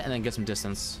his head and then get some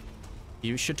distance.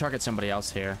 You should target somebody else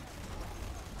here.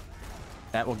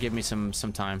 That will give me some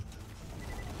time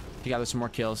to gather some more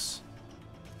kills.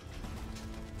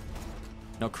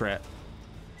 No crit.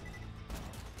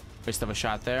 Waste of a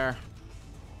shot there.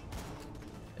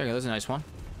 There we go, there's a nice one.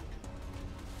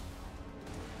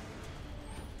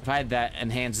 If I had that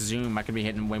enhanced zoom, I could be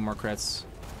hitting way more crits.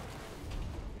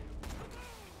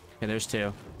 Okay, there's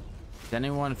 2. Is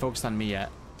anyone focused on me yet?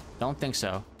 Don't think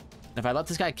so. If I let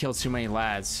this guy kill too many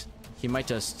lads, he might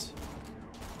just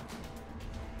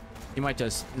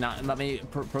not let me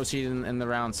proceed in the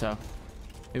round. So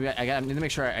maybe I need to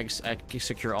make sure I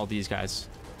secure all these guys.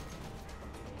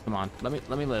 Come on, let me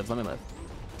live. Let me live.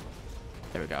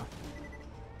 There we go.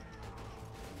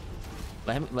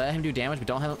 Let him do damage, but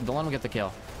don't let him get the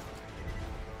kill.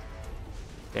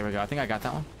 There we go. I think I got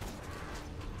that one.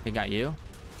 I got you.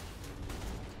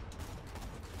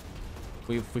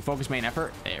 We focus main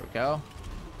effort. There we go.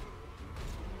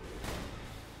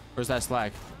 Where's that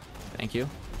slag? Thank you.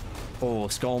 Oh,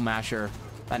 Skull Masher.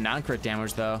 That non-crit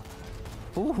damage though.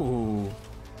 Ooh.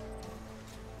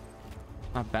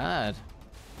 Not bad.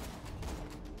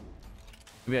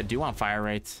 Maybe I do want fire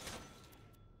rates.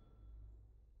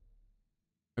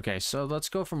 Okay, so let's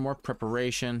go for more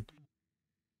preparation.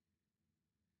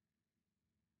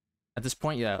 At this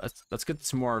point, yeah, let's get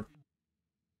some more.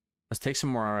 Let's take some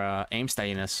more aim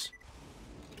steadiness.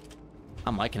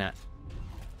 I'm liking it.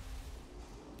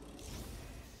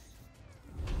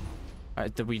 I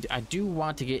do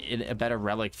want to get a better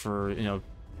relic for, you know,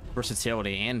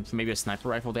 versatility, and maybe a sniper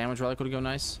rifle damage relic would go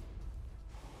nice.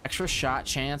 Extra shot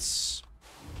chance.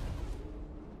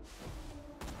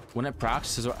 When it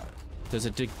procs, does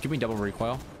it give me double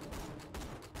recoil?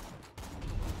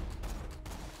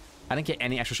 I didn't get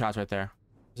any extra shots right there.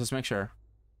 Let's make sure.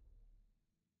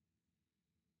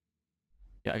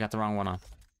 Yeah, I got the wrong one on.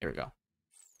 Here we go.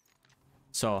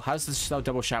 So how does this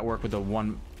double shot work with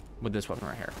this weapon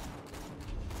right here?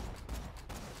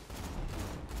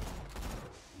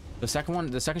 The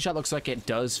second shot looks like it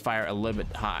does fire a little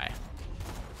bit high.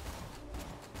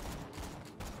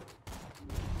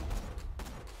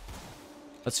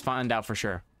 Let's find out for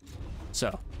sure.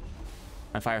 So,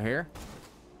 I fire here.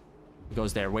 It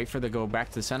goes there. Wait for the go back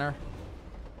to the center.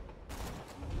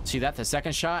 See that? The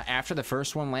second shot, after the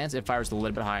first one lands, it fires a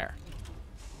little bit higher.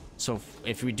 So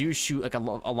if we do shoot like a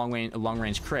long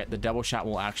range crit, the double shot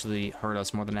will actually hurt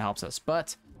us more than it helps us.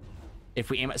 But if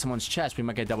we aim at someone's chest, we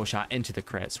might get a double shot into the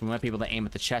crit. So we might be able to aim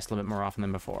at the chest a little bit more often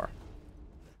than before.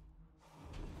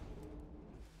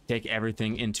 Take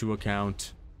everything into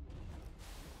account.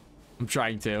 I'm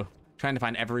trying to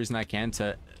find every reason I can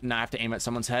to not have to aim at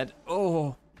someone's head.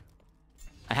 Oh,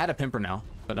 I had a Pimpernel,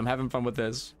 but I'm having fun with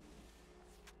this.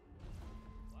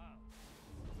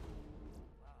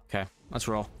 Okay, let's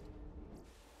roll.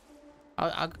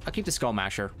 I'll keep the Skull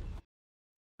Masher.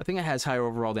 I think it has higher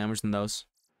overall damage than those.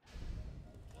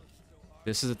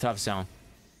 This is a tough zone.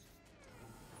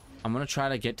 I'm gonna try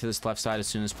to get to this left side as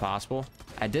soon as possible.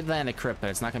 I did land a crit,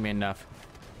 but it's not gonna be enough.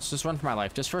 Let's just run for my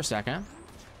life, just for a second.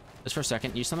 Just for a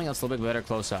second. Use something else a little bit better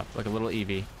close up, like a little EV.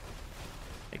 There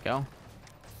you go.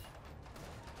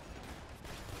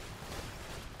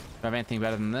 Do I have anything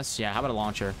better than this? Yeah, how about a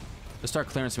launcher? Let's start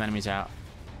clearing some enemies out.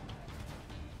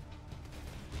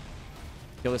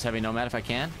 Kill this heavy nomad if I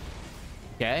can.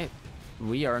 Okay.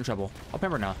 We are in trouble. Oh,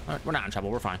 remember, no. We're not in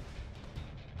trouble. We're fine.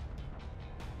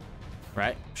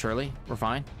 Right? Surely? We're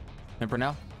fine?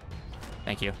 Pimpernel?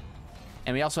 Thank you.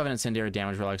 And we also have an incendiary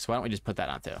damage relic, so why don't we just put that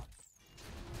on too?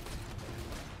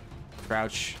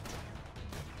 Crouch.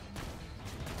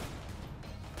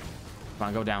 Come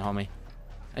on, go down, homie.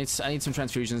 I need some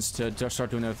transfusions to start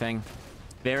doing their thing.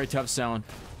 Very tough zone.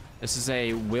 This is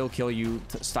a will kill you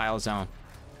style zone.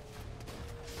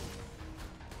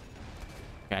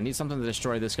 Okay, I need something to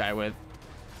destroy this guy with.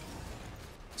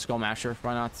 Skull Masher,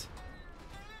 why not?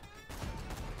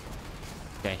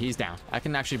 Okay, he's down. I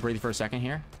can actually breathe for a second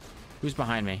here. Who's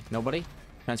behind me? Nobody?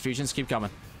 Transfusions, keep coming.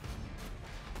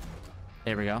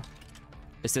 There we go.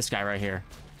 It's this guy right here.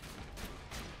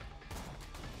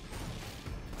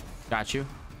 Got you.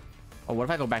 Oh, what if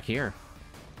I go back here?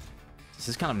 This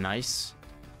is kind of nice.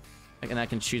 And I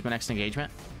can choose my next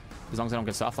engagement. As long as I don't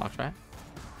get soft locked, right?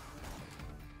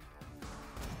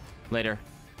 Later.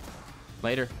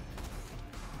 Later.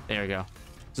 There we go.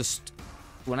 Just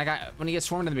when you get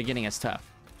swarmed in the beginning, it's tough.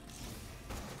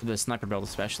 The sniper build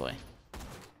especially.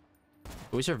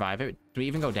 Do we survive it? Do we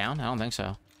even go down? I don't think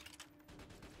so.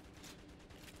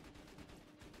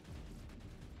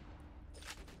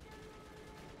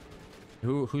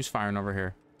 Who's firing over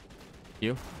here?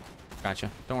 You?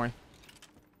 Gotcha. Don't worry.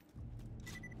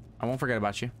 I won't forget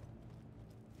about you.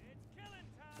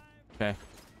 Okay.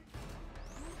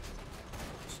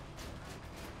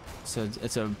 So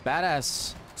it's a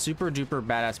badass, super duper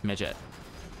badass midget.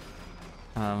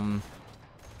 I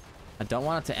don't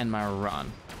want it to end my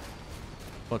run.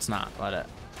 Let's not let it.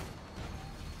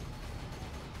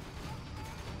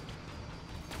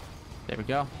 There we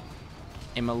go.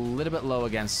 Aim a little bit low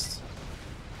against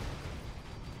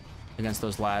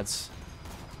those lads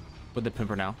with the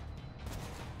Pimpernel.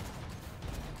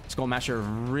 Skull Masher,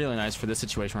 really nice for this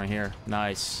situation right here.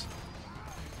 Nice.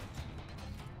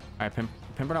 All right,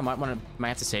 Pimpernel might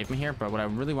have to save me here, but what I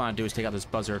really want to do is take out this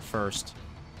buzzard first,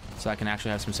 so I can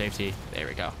actually have some safety. There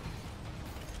we go.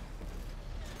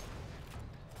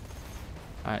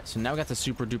 All right, so now we got the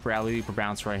super duper alley for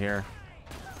bounce right here.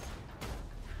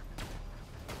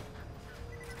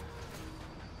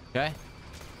 Okay.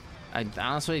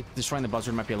 Honestly, destroying the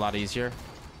buzzard might be a lot easier.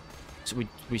 So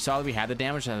we saw that we had the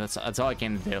damage, and that's all I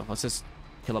came to do. Let's just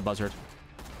kill a buzzard.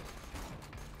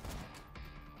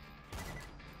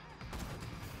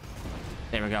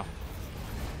 There we go.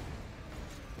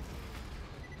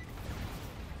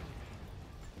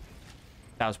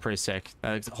 That was pretty sick.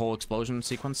 That whole explosion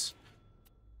sequence.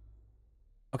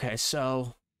 Okay,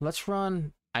 so let's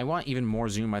run. I want even more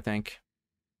zoom, I think.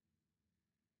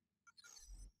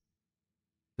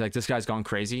 Like, this guy's gone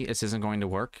crazy. This isn't going to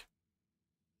work.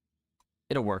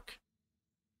 It'll work.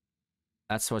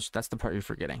 That's the part you're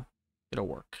forgetting. It'll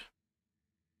work.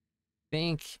 I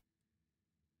think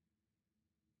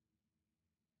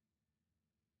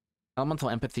elemental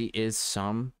empathy is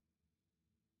some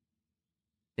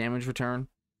damage return,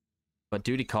 but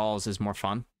duty calls is more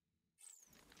fun.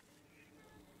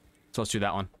 So let's do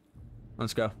that one.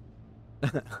 Let's go.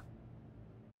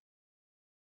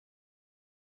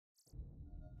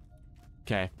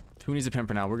 Okay, who needs a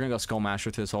Pimpernel? We're gonna go Skull Masher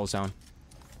through this whole zone.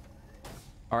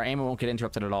 Our aim won't get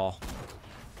interrupted at all.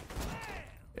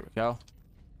 There we go.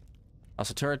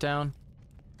 Also turret down.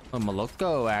 A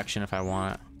Moloko action if I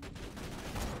want it.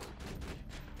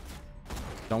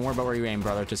 Don't worry about where you aim,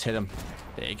 brother. Just hit him.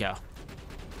 There you go.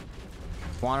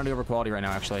 Quantity over quality right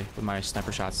now, actually, with my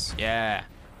sniper shots. Yeah.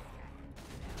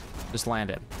 Just land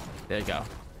it. There you go.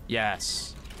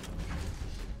 Yes.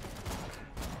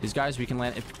 These guys, we can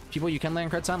land. If people you can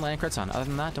land crits on, land crits on. Other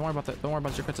than that, don't worry about that. Don't worry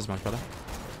about your crits as much, brother.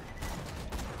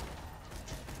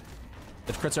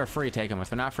 If crits are free, take them. If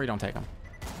they're not free, don't take them.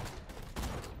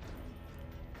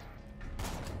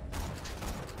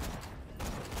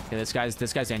 Okay, this guy's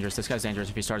dangerous. This guy's dangerous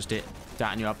if he starts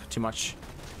dotting you up too much.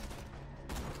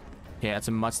 Okay, that's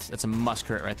a must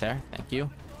crit right there. Thank you.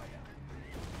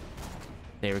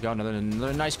 There we go.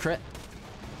 Another nice crit.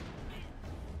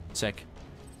 Sick.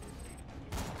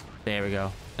 There we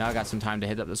go. Now I got some time to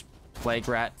hit up this plague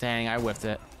rat. Dang, I whiffed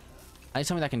it. I need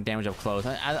something that can damage up close.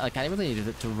 I really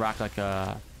needed to rock like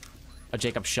a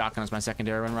Jacob shotgun as my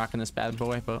secondary when rocking this bad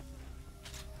boy, but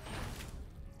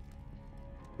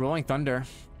Rolling Thunder.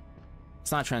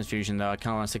 It's not a transfusion though. I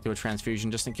kind of want to stick to a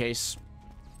transfusion just in case.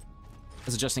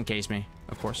 It's a just in case me,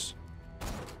 of course.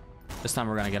 This time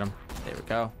we're gonna get him. There we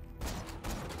go.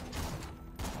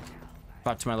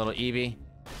 Pop to my little Eevee.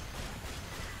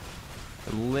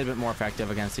 A little bit more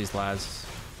effective against these lads.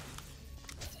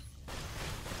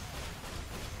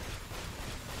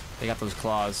 They got those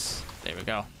claws. There we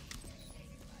go.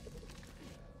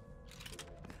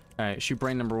 Alright, shoot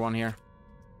brain number 1 here.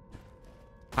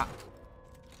 Ha.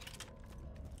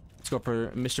 Let's go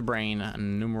for Mr. Brain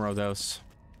and numero dos.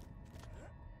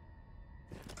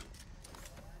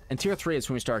 And tier 3 is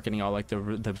when we start getting all like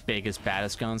the biggest,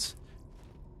 baddest guns.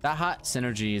 That hot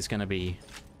synergy is gonna be...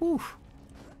 Whew.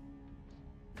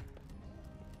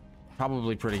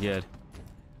 Probably pretty good.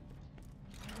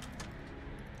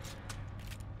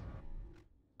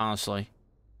 Honestly.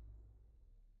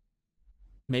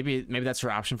 Maybe that's our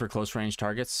option for close range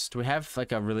targets. Do we have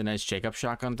like a really nice Jacob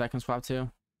shotgun that can swap to?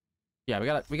 Yeah, we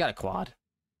got a quad.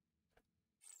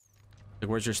 Like,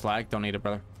 where's your slag? Don't need it,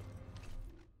 brother.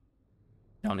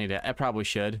 Don't need it. I probably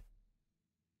should.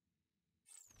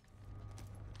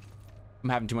 I'm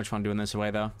having too much fun doing this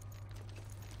away though.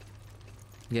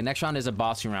 Yeah, next round is a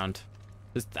bossing round.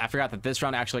 I forgot that this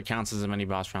round actually counts as a mini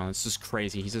boss round. It's just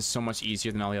crazy. He's just so much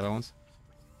easier than all the other ones.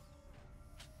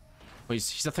 Well,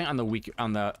 he's definitely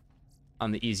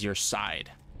on the easier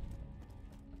side.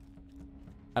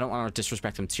 I don't want to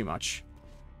disrespect him too much.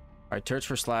 All right, turrets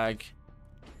for slag,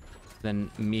 then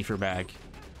me for bag.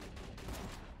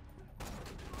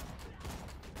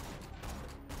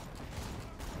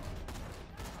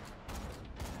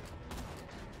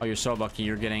 Oh, you're so lucky.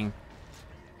 You're getting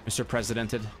Mr.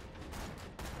 Presidented.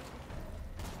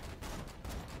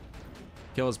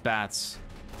 Kill his bats.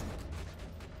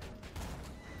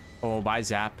 Oh, bye,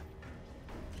 Zap.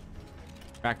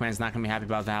 Rackman's not gonna be happy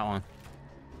about that one.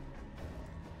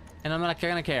 And I'm not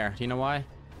gonna care. You know why?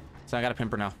 So I got a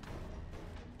pimper now.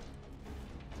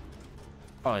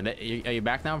 Oh, are you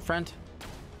back now, friend?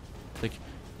 Like,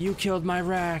 you killed my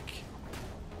rack.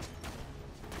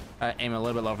 I aim a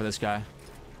little bit low for this guy.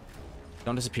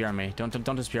 Don't disappear on me. Don't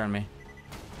disappear on me.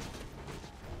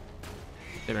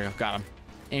 There we go. Got him.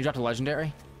 And he dropped a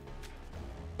legendary?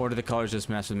 Or did the colors just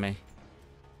mess with me?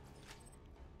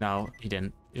 No, he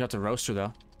didn't. He dropped a roaster,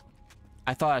 though.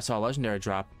 I thought I saw a legendary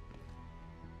drop.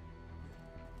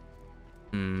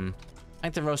 I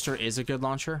think the roaster is a good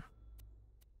launcher.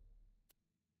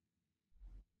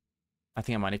 I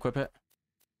think I might equip it.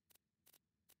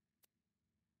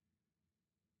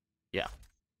 Yeah.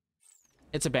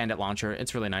 It's a bandit launcher.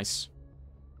 It's really nice.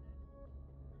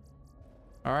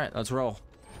 All right, let's roll.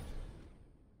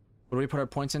 What do we put our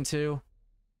points into?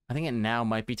 I think it now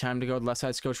might be time to go to left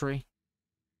side skill tree.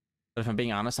 But if I'm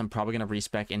being honest, I'm probably going to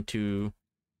respec into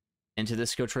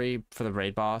this skill tree for the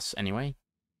raid boss anyway.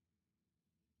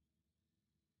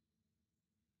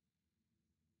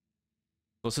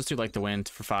 Let's just do like the wind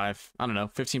for 5. I don't know,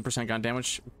 15% gun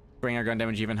damage. Bring our gun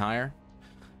damage even higher.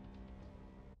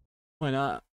 Why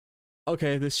not?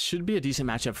 Okay, this should be a decent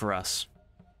matchup for us.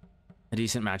 A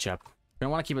decent matchup. We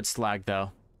don't want to keep it slagged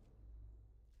though.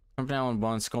 Jump down on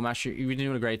 1, Skullmaster. You've been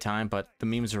doing a great time, but the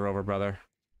memes are over, brother.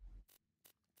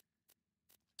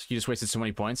 You just wasted so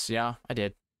many points. Yeah, I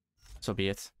did. So be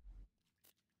it.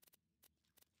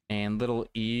 And little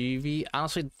Eevee.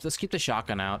 Honestly, let's keep the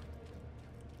shotgun out.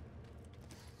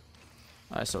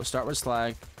 Alright, so start with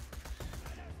slag.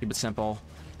 Keep it simple.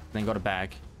 Then go to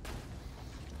bag.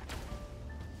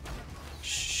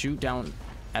 Shoot down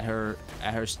at her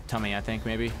tummy, I think,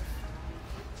 maybe.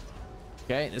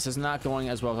 Okay, this is not going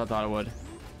as well as I thought it would.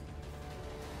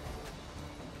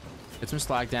 Get some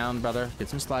slag down, brother. Get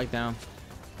some slag down.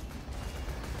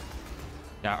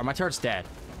 Yeah, or my turret's dead.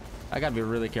 I gotta be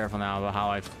really careful now about how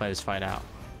I play this fight out.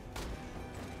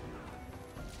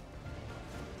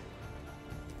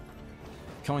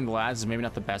 Killing the lads is maybe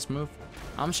not the best move.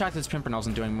 I'm shocked this Pimpernel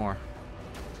isn't doing more.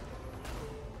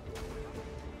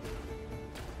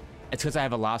 It's because I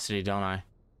have velocity, don't I?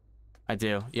 I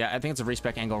do. Yeah, I think it's a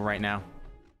respec angle right now.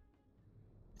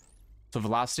 So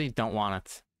velocity, don't want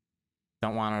it.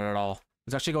 Don't want it at all.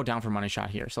 Let's actually go down for money shot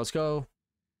here. So let's go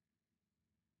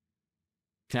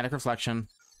kinetic reflection.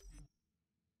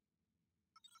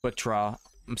 Quick draw.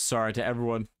 I'm sorry to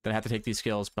everyone that had to take these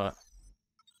skills, but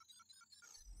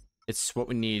it's what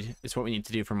we need. It's what we need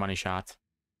to do for money shot.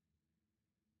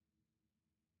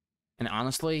 And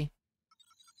honestly,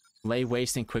 lay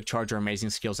waste and quick charge are amazing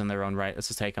skills in their own right. Let's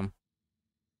just take them.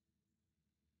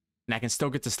 And I can still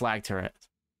get the slag turret.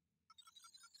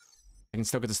 I can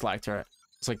still get the slag turret.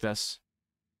 It's like this.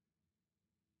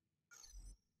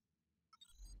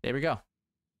 There we go.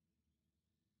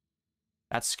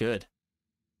 That's good.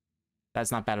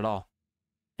 That's not bad at all.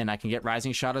 And I can get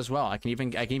rising shot as well. I can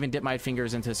even dip my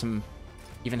fingers into some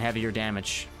even heavier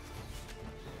damage.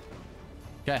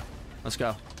 Okay, let's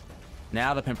go.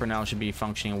 Now the Pimpernel should be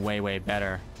functioning way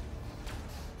better.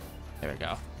 There we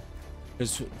go.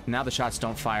 Because now the shots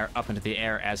don't fire up into the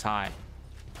air as high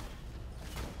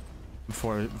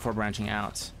before branching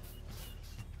out.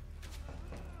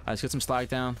 Alright, let's get some slag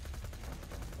down.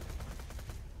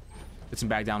 Get some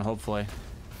bag down, hopefully.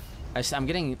 I'm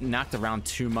getting knocked around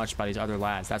too much by these other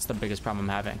lads. That's the biggest problem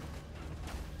I'm having.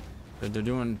 They're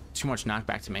doing too much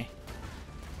knockback to me.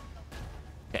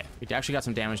 Okay, we actually got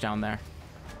some damage down there.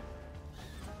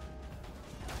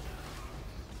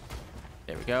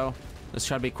 There we go. Let's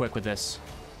try to be quick with this.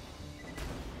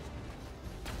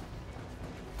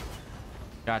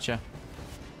 Gotcha.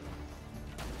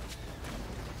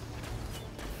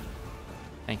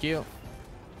 Thank you.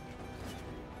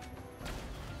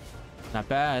 Not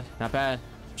bad. Not bad.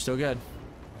 Still good.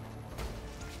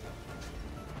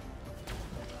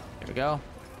 There we go.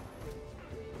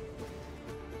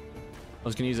 I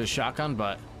was gonna use a shotgun,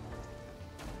 but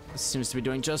this seems to be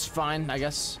doing just fine, I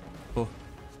guess. Oh,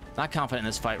 not confident in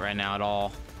this fight right now at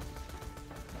all.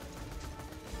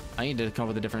 I need to come up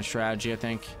with a different strategy, I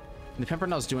think. The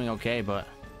Pimpernel's doing okay, but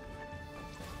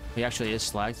he actually is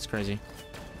slagged. It's crazy.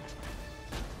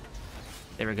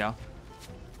 There we go.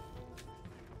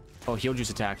 Oh, heal juice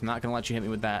attack. Not gonna let you hit me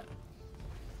with that.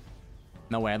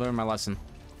 No way. I learned my lesson.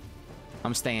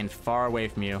 I'm staying far away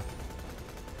from you.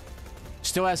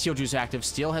 Still has heal juice active.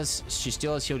 She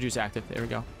still has heal juice active. There we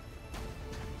go.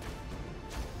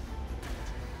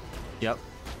 Yep.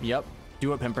 Yep.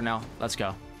 Do it, Pimpernel. Let's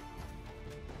go.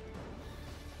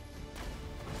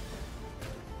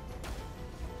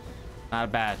 Not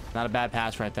a bad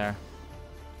pass right there.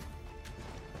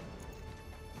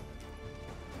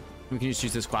 We can just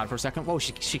use this quad for a second. Whoa,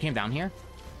 she came down here?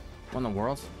 What in the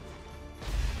world?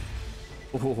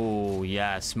 Oh,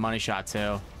 yes. Money shot,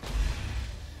 too.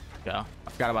 Go. I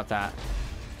forgot about that.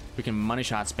 We can money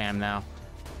shot spam now.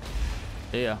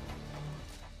 Yeah.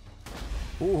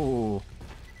 Ooh.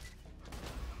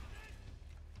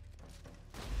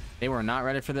 They were not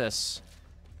ready for this.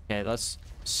 Okay, let's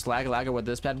slag lagger with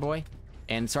this bad boy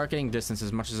and start getting distance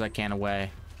as much as I can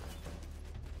away.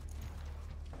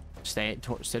 Stay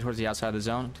towards the outside of the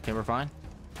zone. Okay, we're fine.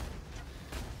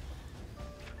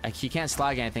 He can't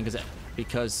slag anything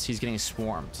because he's getting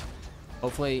swarmed.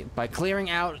 Hopefully, by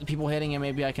clearing out people hitting him,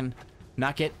 maybe I can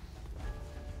not get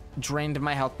drained of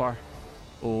my health bar.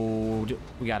 Oh,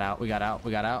 we got out. We got out.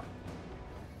 We got out.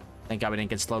 Thank God we didn't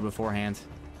get slowed beforehand.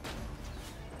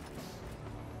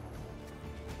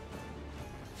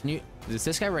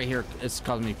 This guy right here is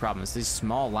causing me problems. These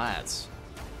small lads.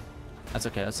 That's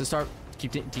okay. Let's just start.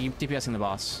 Keep DPSing the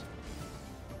boss.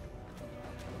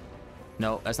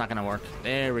 No, that's not gonna work.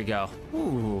 There we go.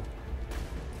 Ooh.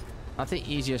 Not the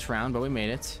easiest round, but we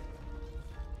made it.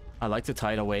 I like the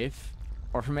tidal wave.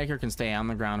 Orphan Maker can stay on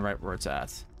the ground right where it's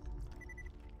at.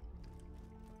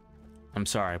 I'm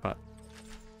sorry, but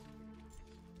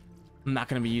I'm not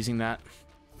gonna be using that.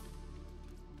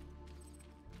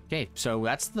 Okay, so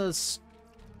that's the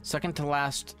second to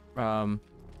last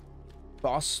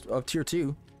boss of tier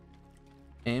 2.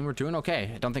 And we're doing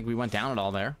okay. I don't think we went down at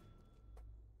all there.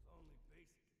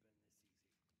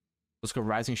 Let's go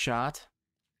Rising Shot.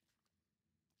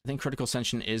 I think Critical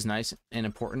Ascension is nice and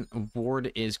important.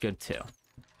 Ward is good too.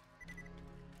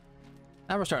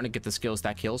 Now we're starting to get the skill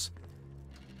stack kills.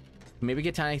 Maybe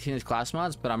get Tiny Tina's class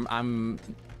mods, but I'm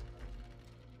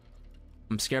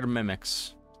scared of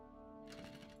mimics.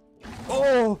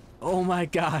 Oh! Oh my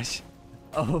gosh.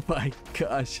 Oh my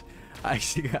gosh.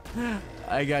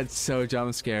 I got so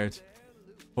jump scared.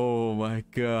 Oh my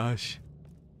gosh.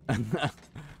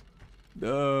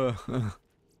 Okay.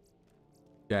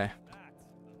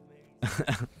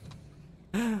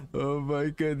 Oh my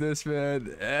goodness,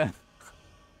 man.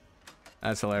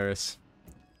 That's hilarious.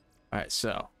 Alright,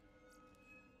 so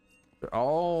they're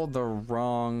all the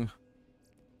wrong.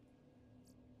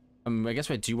 I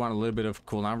guess I do want a little bit of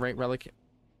cooldown rate relic.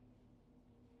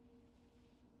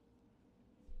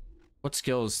 What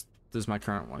skills does my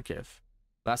current one give?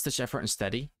 Last ditch effort and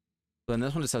steady. But then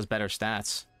this one just has better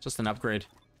stats. Just an upgrade.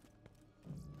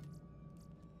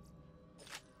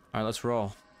 Alright, let's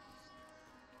roll.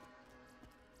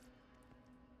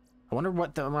 I wonder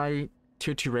what my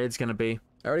tier 2 raid's gonna be.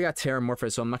 I already got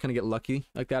Terramorphous, so I'm not gonna get lucky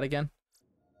like that again.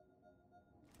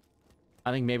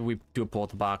 I think maybe we do a pull at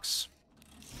the box.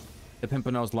 The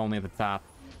Pimpernel's lonely at the top.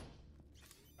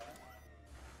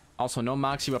 Also, no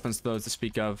Moxie weapons though to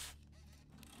speak of.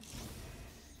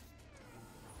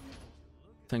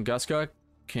 Tunguska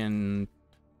can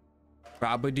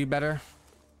probably do better than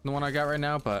the one I got right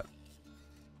now, but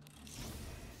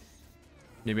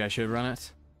maybe I should run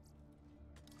it.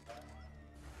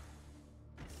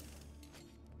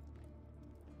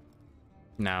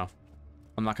 No,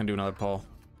 I'm not gonna do another pull.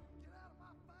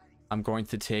 I'm going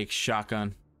to take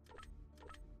shotgun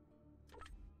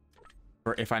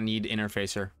for if I need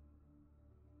interfacer.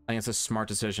 I think it's a smart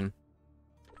decision.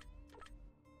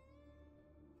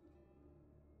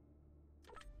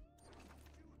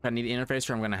 If I need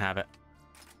interfacer, I'm gonna have it.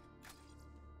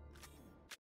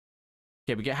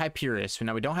 Okay, we get Hyperius. So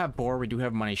now we don't have Boar, we do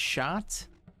have Money Shot.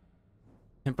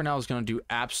 Pimpernel is gonna do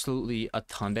absolutely a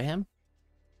ton to him.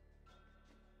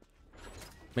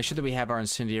 Make sure that we have our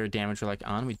incendiary damage relic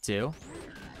on. We do.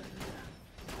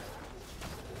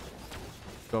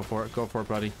 Go for it. Go for it,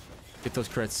 buddy. Get those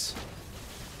crits.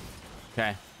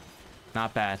 Okay.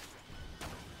 Not bad.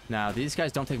 Now, these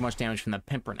guys don't take much damage from the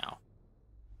Pimper now.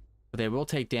 But they will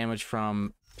take damage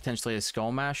from potentially a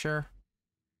Skull Masher.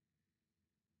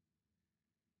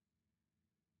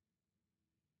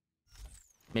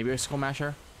 Maybe a Skull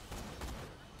Masher.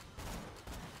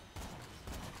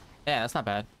 Yeah, that's not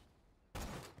bad.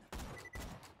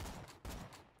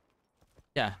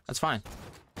 Yeah, that's fine.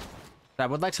 But I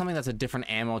would like something that's a different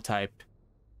ammo type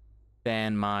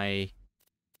than my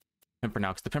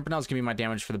Pimpernel, because the Pimpernel is going to be my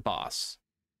damage for the boss.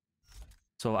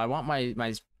 So I want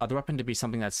my other weapon to be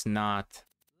something that's not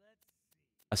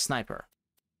a sniper.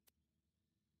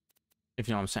 If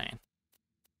you know what I'm saying.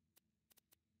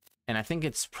 And I think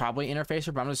it's probably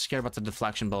Interfacer, but I'm just scared about the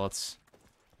deflection bullets.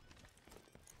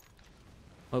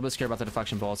 A little bit scared about the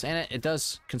deflection bullets. And it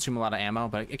does consume a lot of ammo,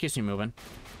 but it keeps me moving.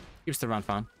 Keeps the run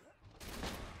fun.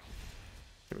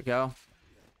 Here we go.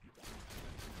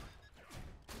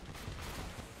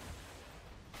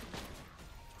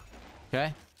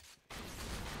 Okay.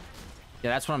 Yeah,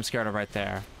 that's what I'm scared of right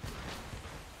there.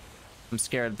 I'm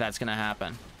scared that's gonna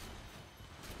happen.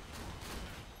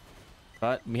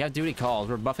 But we have duty calls.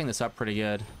 We're buffing this up pretty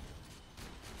good.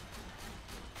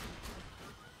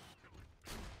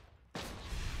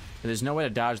 There's no way to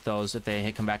dodge those if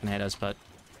they come back and hit us, but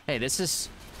hey, this is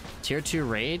tier 2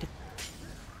 raid.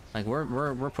 Like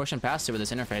we're pushing past it with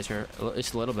this interface here,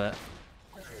 just a little bit.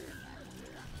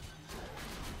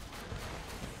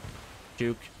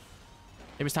 Juke.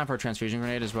 Maybe it's time for a transfusion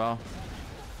grenade as well.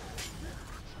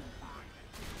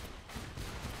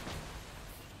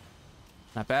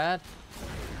 Not bad.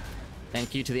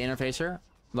 Thank you to the interfacer.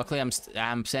 Luckily,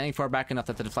 I'm standing far back enough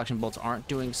that the deflection bolts aren't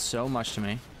doing so much to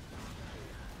me.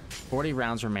 40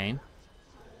 rounds remain.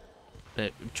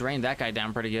 It drained that guy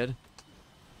down pretty good.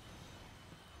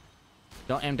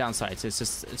 Don't aim down sights. It's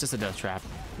just a death trap.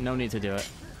 No need to do it.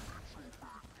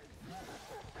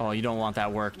 Oh, you don't want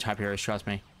that work, Hyperius, trust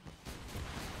me.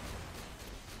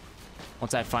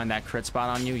 Once I find that crit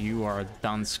spot on you, you are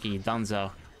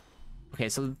dunzo. Okay,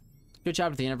 so good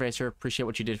job with the interfacer. Appreciate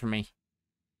what you did for me.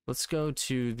 Let's go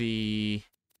to the...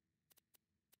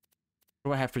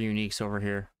 What do I have for uniques over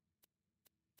here?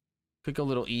 Could go a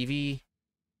little Eevee.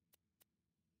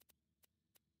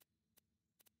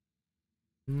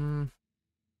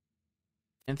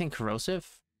 Anything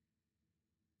corrosive?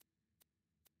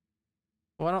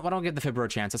 Well, why don't give the Fibro a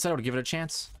chance? I said I would give it a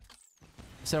chance.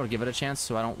 So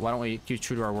why don't we keep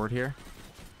true to our word here?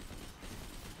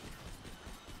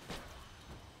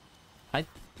 I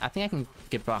think I can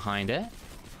get behind it.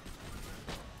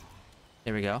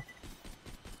 There we go.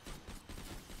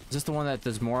 Is this the one that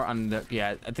does more on the...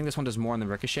 Yeah, I think this one does more on the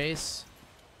ricochets.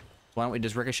 Why don't we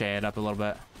just ricochet it up a little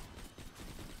bit?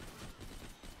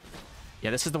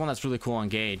 Yeah, this is the one that's really cool on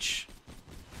gauge.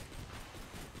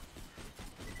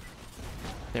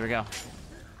 There we go.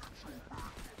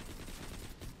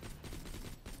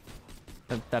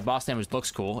 That boss damage looks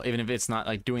cool, even if it's not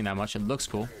like doing that much. It looks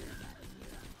cool.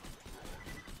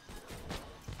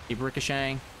 Keep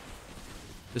ricocheting.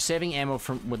 The saving ammo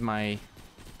from with my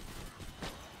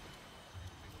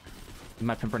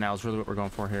Pimpernel is really what we're going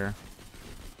for here.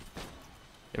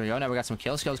 There we go. Now we got some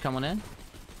kill skills coming in.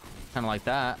 Kind of like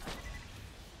that.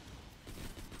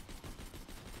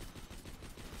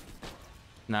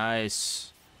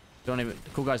 Nice. The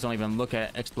cool guys don't even look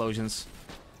at explosions.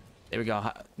 There we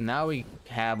go. Now we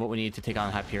have what we need to take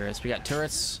on Hyperius. We got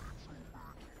turrets.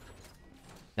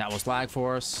 That was lag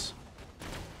for us.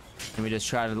 And we just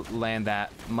try to land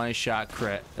that money shot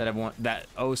crit that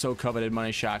oh so coveted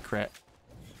money shot crit.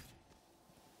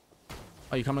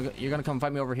 Oh, you're gonna come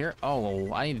fight me over here?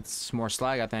 Oh, I need some more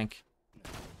slag, I think.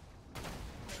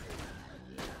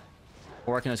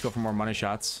 Or I can just go for more money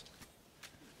shots.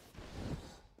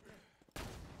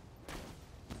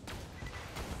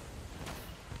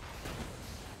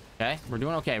 Okay, we're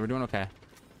doing okay. We're doing okay.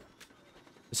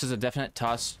 This is a definite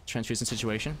toss transfusion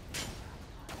situation.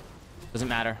 Doesn't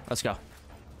matter. Let's go.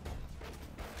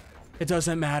 It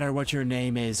doesn't matter what your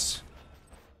name is.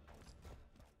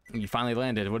 You finally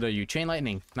landed. What are you? Chain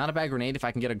lightning. Not a bad grenade if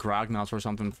I can get a Grognotz or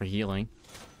something for healing.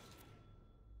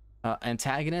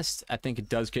 Antagonist. I think it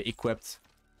does get equipped.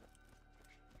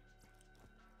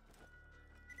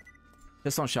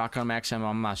 Pistol and shotgun max ammo.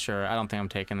 I'm not sure. I don't think I'm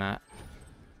taking that.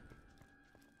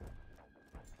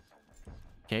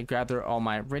 Okay, grab all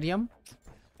my iridium.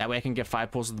 That way I can get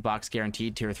 5 pulls of the box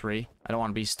guaranteed, tier 3. I don't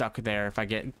want to be stuck there if I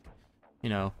get, you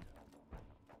know,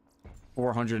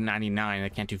 499. I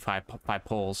can't do 5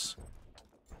 pulls.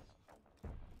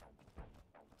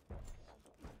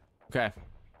 Okay.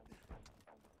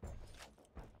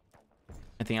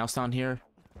 Anything else down here?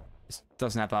 This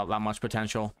doesn't have that much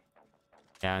potential.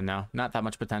 Yeah, no, not that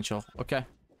much potential. Okay.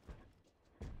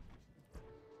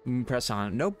 Press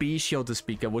on. No B shield to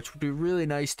speak of, which would be really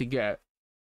nice to get.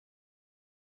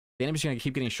 The enemy's gonna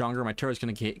keep getting stronger. My turret's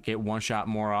gonna get one shot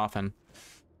more often.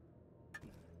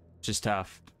 Which is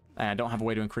tough. And I don't have a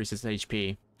way to increase its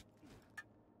HP.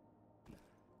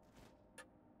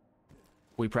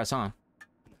 We press on.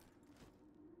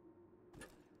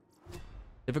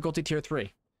 Difficulty tier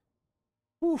 3.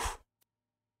 Whew.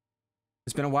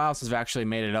 It's been a while since I've actually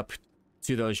made it up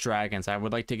to those dragons. I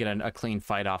would like to get a clean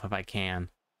fight off if I can.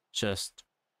 Just...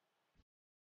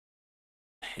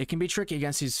 It can be tricky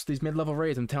against these mid-level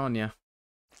raids, I'm telling you.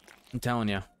 I'm telling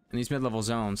you. In these mid-level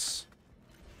zones.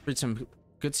 Read some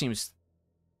good seems...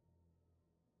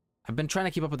 I've been trying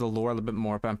to keep up with the lore a little bit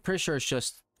more, but I'm pretty sure it's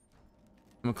just...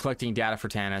 I'm collecting data for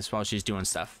Tannis while she's doing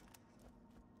stuff.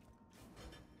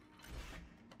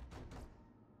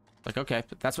 Like, okay,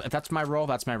 if that's my role,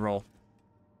 that's my role.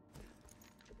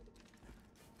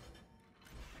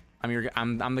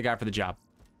 I'm the guy for the job.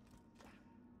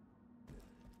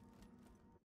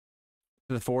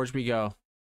 To the forge we go.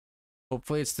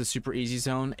 Hopefully it's the super easy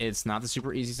zone. It's not the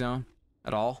super easy zone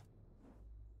at all.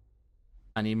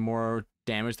 I need more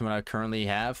damage than what I currently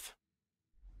have.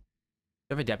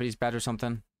 Do I have a deputy's badge or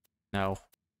something? No.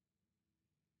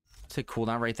 Let's take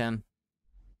cooldown right then.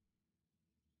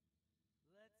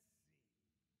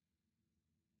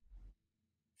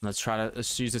 Let's try to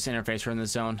use this interface in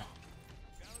this zone.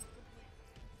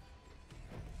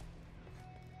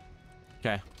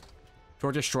 Okay.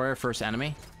 Door Destroyer, first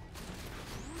enemy.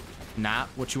 Not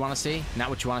what you want to see. Not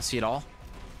what you want to see at all.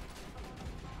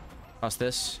 Plus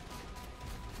this.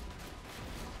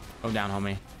 Go down,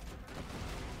 homie.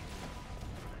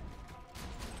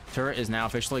 Turret is now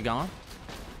officially gone.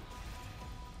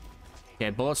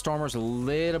 Okay, Bulletstormer's a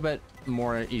little bit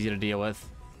more easy to deal with.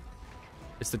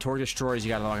 It's the Torque Destroyers you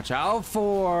gotta watch out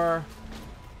for.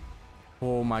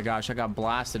 Oh my gosh, I got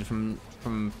blasted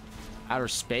from outer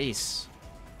space.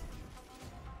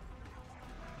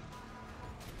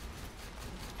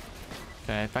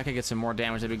 Okay, if I could get some more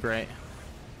damage, that'd be great.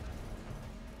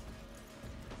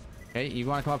 Okay, you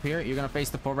want to come up here? You're gonna face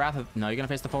the full wrath? No, you're gonna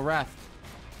face the full wrath.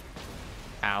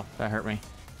 Ow, that hurt me.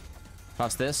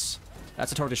 Plus this.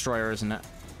 That's a Torque Destroyer, isn't it?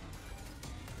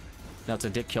 No, it's a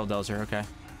Dick Killdozer. Okay.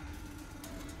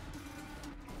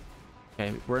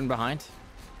 Okay, we're in behind.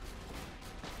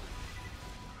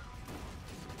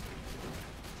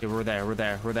 Okay, we're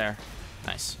there.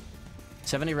 Nice.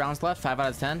 70 rounds left, 5 out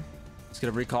of 10. Let's get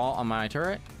a recall on my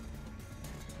turret.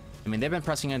 I mean, they've been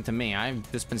pressing into me. I've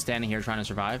just been standing here trying to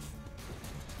survive.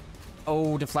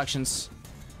 Oh, deflections.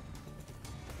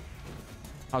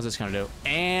 How's this gonna do?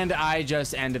 And I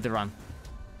just ended the run.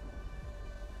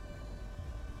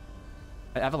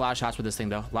 I have a lot of shots with this thing,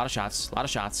 though. A lot of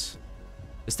shots.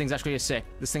 This thing's actually sick.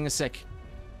 This thing is sick.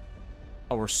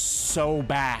 Oh, we're so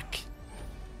back.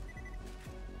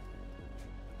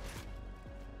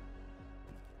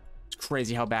 It's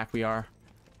crazy how back we are.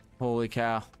 Holy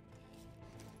cow.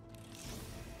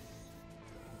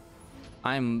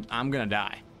 I'm gonna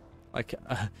die. Like,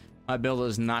 my build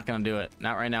is not gonna do it.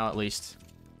 Not right now, at least.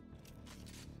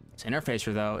 This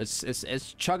interfacer, though,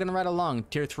 it's chugging right along.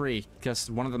 Tier 3,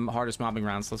 because one of the hardest mobbing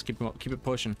rounds. Let's keep it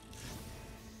pushing.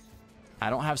 I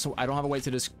don't have a way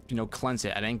to just, you know, cleanse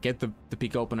it. I didn't get the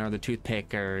peak opener or the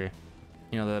toothpick or,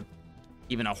 you know,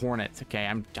 even a hornet. Okay,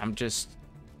 I'm just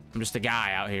a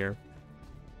guy out here.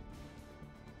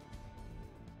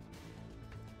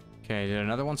 Okay, did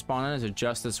another one spawn in? Is it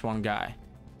just this one guy?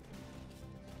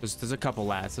 There's a couple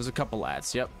lads.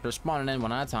 Yep, they're spawning in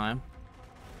one at a time.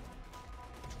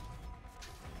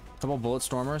 Couple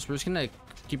Bulletstormers. We're just gonna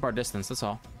keep our distance. That's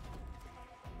all.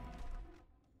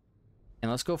 And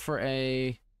let's go for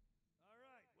a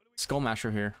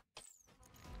Skullmasher here.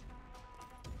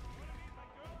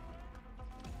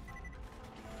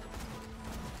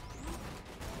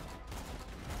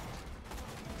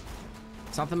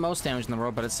 It's not the most damage in the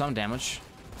world, but it's some damage.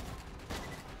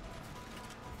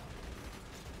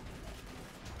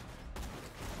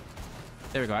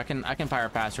 There we go. I can fire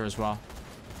past her as well.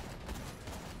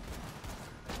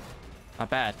 Not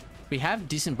bad. We have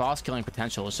decent boss killing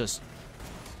potential. It's just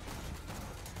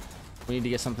we need to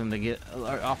get something to get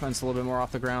our offense a little bit more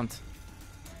off the ground.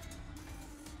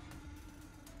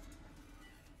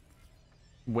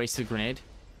 Wasted grenade.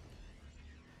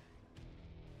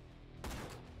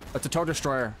 It's a Torque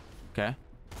Destroyer. Okay.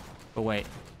 But wait.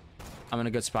 I'm in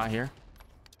a good spot here.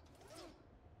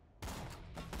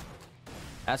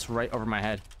 That's right over my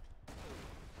head.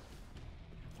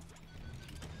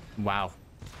 Wow.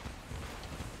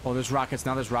 Oh, there's rockets.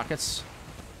 Now there's rockets.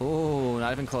 Ooh,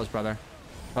 not even close, brother.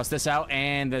 Bust this out,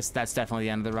 and that's definitely the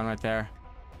end of the run right there.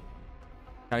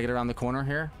 Gotta get around the corner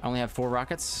here. I only have 4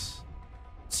 rockets.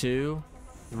 2,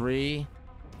 3,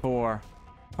 4.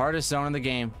 Hardest zone in the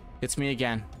game. It's me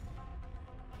again.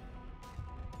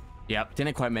 Yep,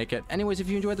 didn't quite make it. Anyways, if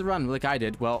you enjoyed the run like I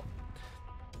did, well,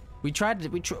 we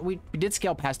did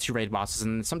scale past 2 raid bosses,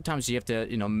 and sometimes you have to,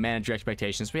 you know, manage your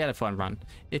expectations. We had a fun run.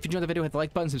 If you enjoyed the video, hit the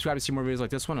like button, subscribe to see more videos like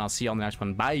this one, and I'll see you on the next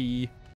one. Bye!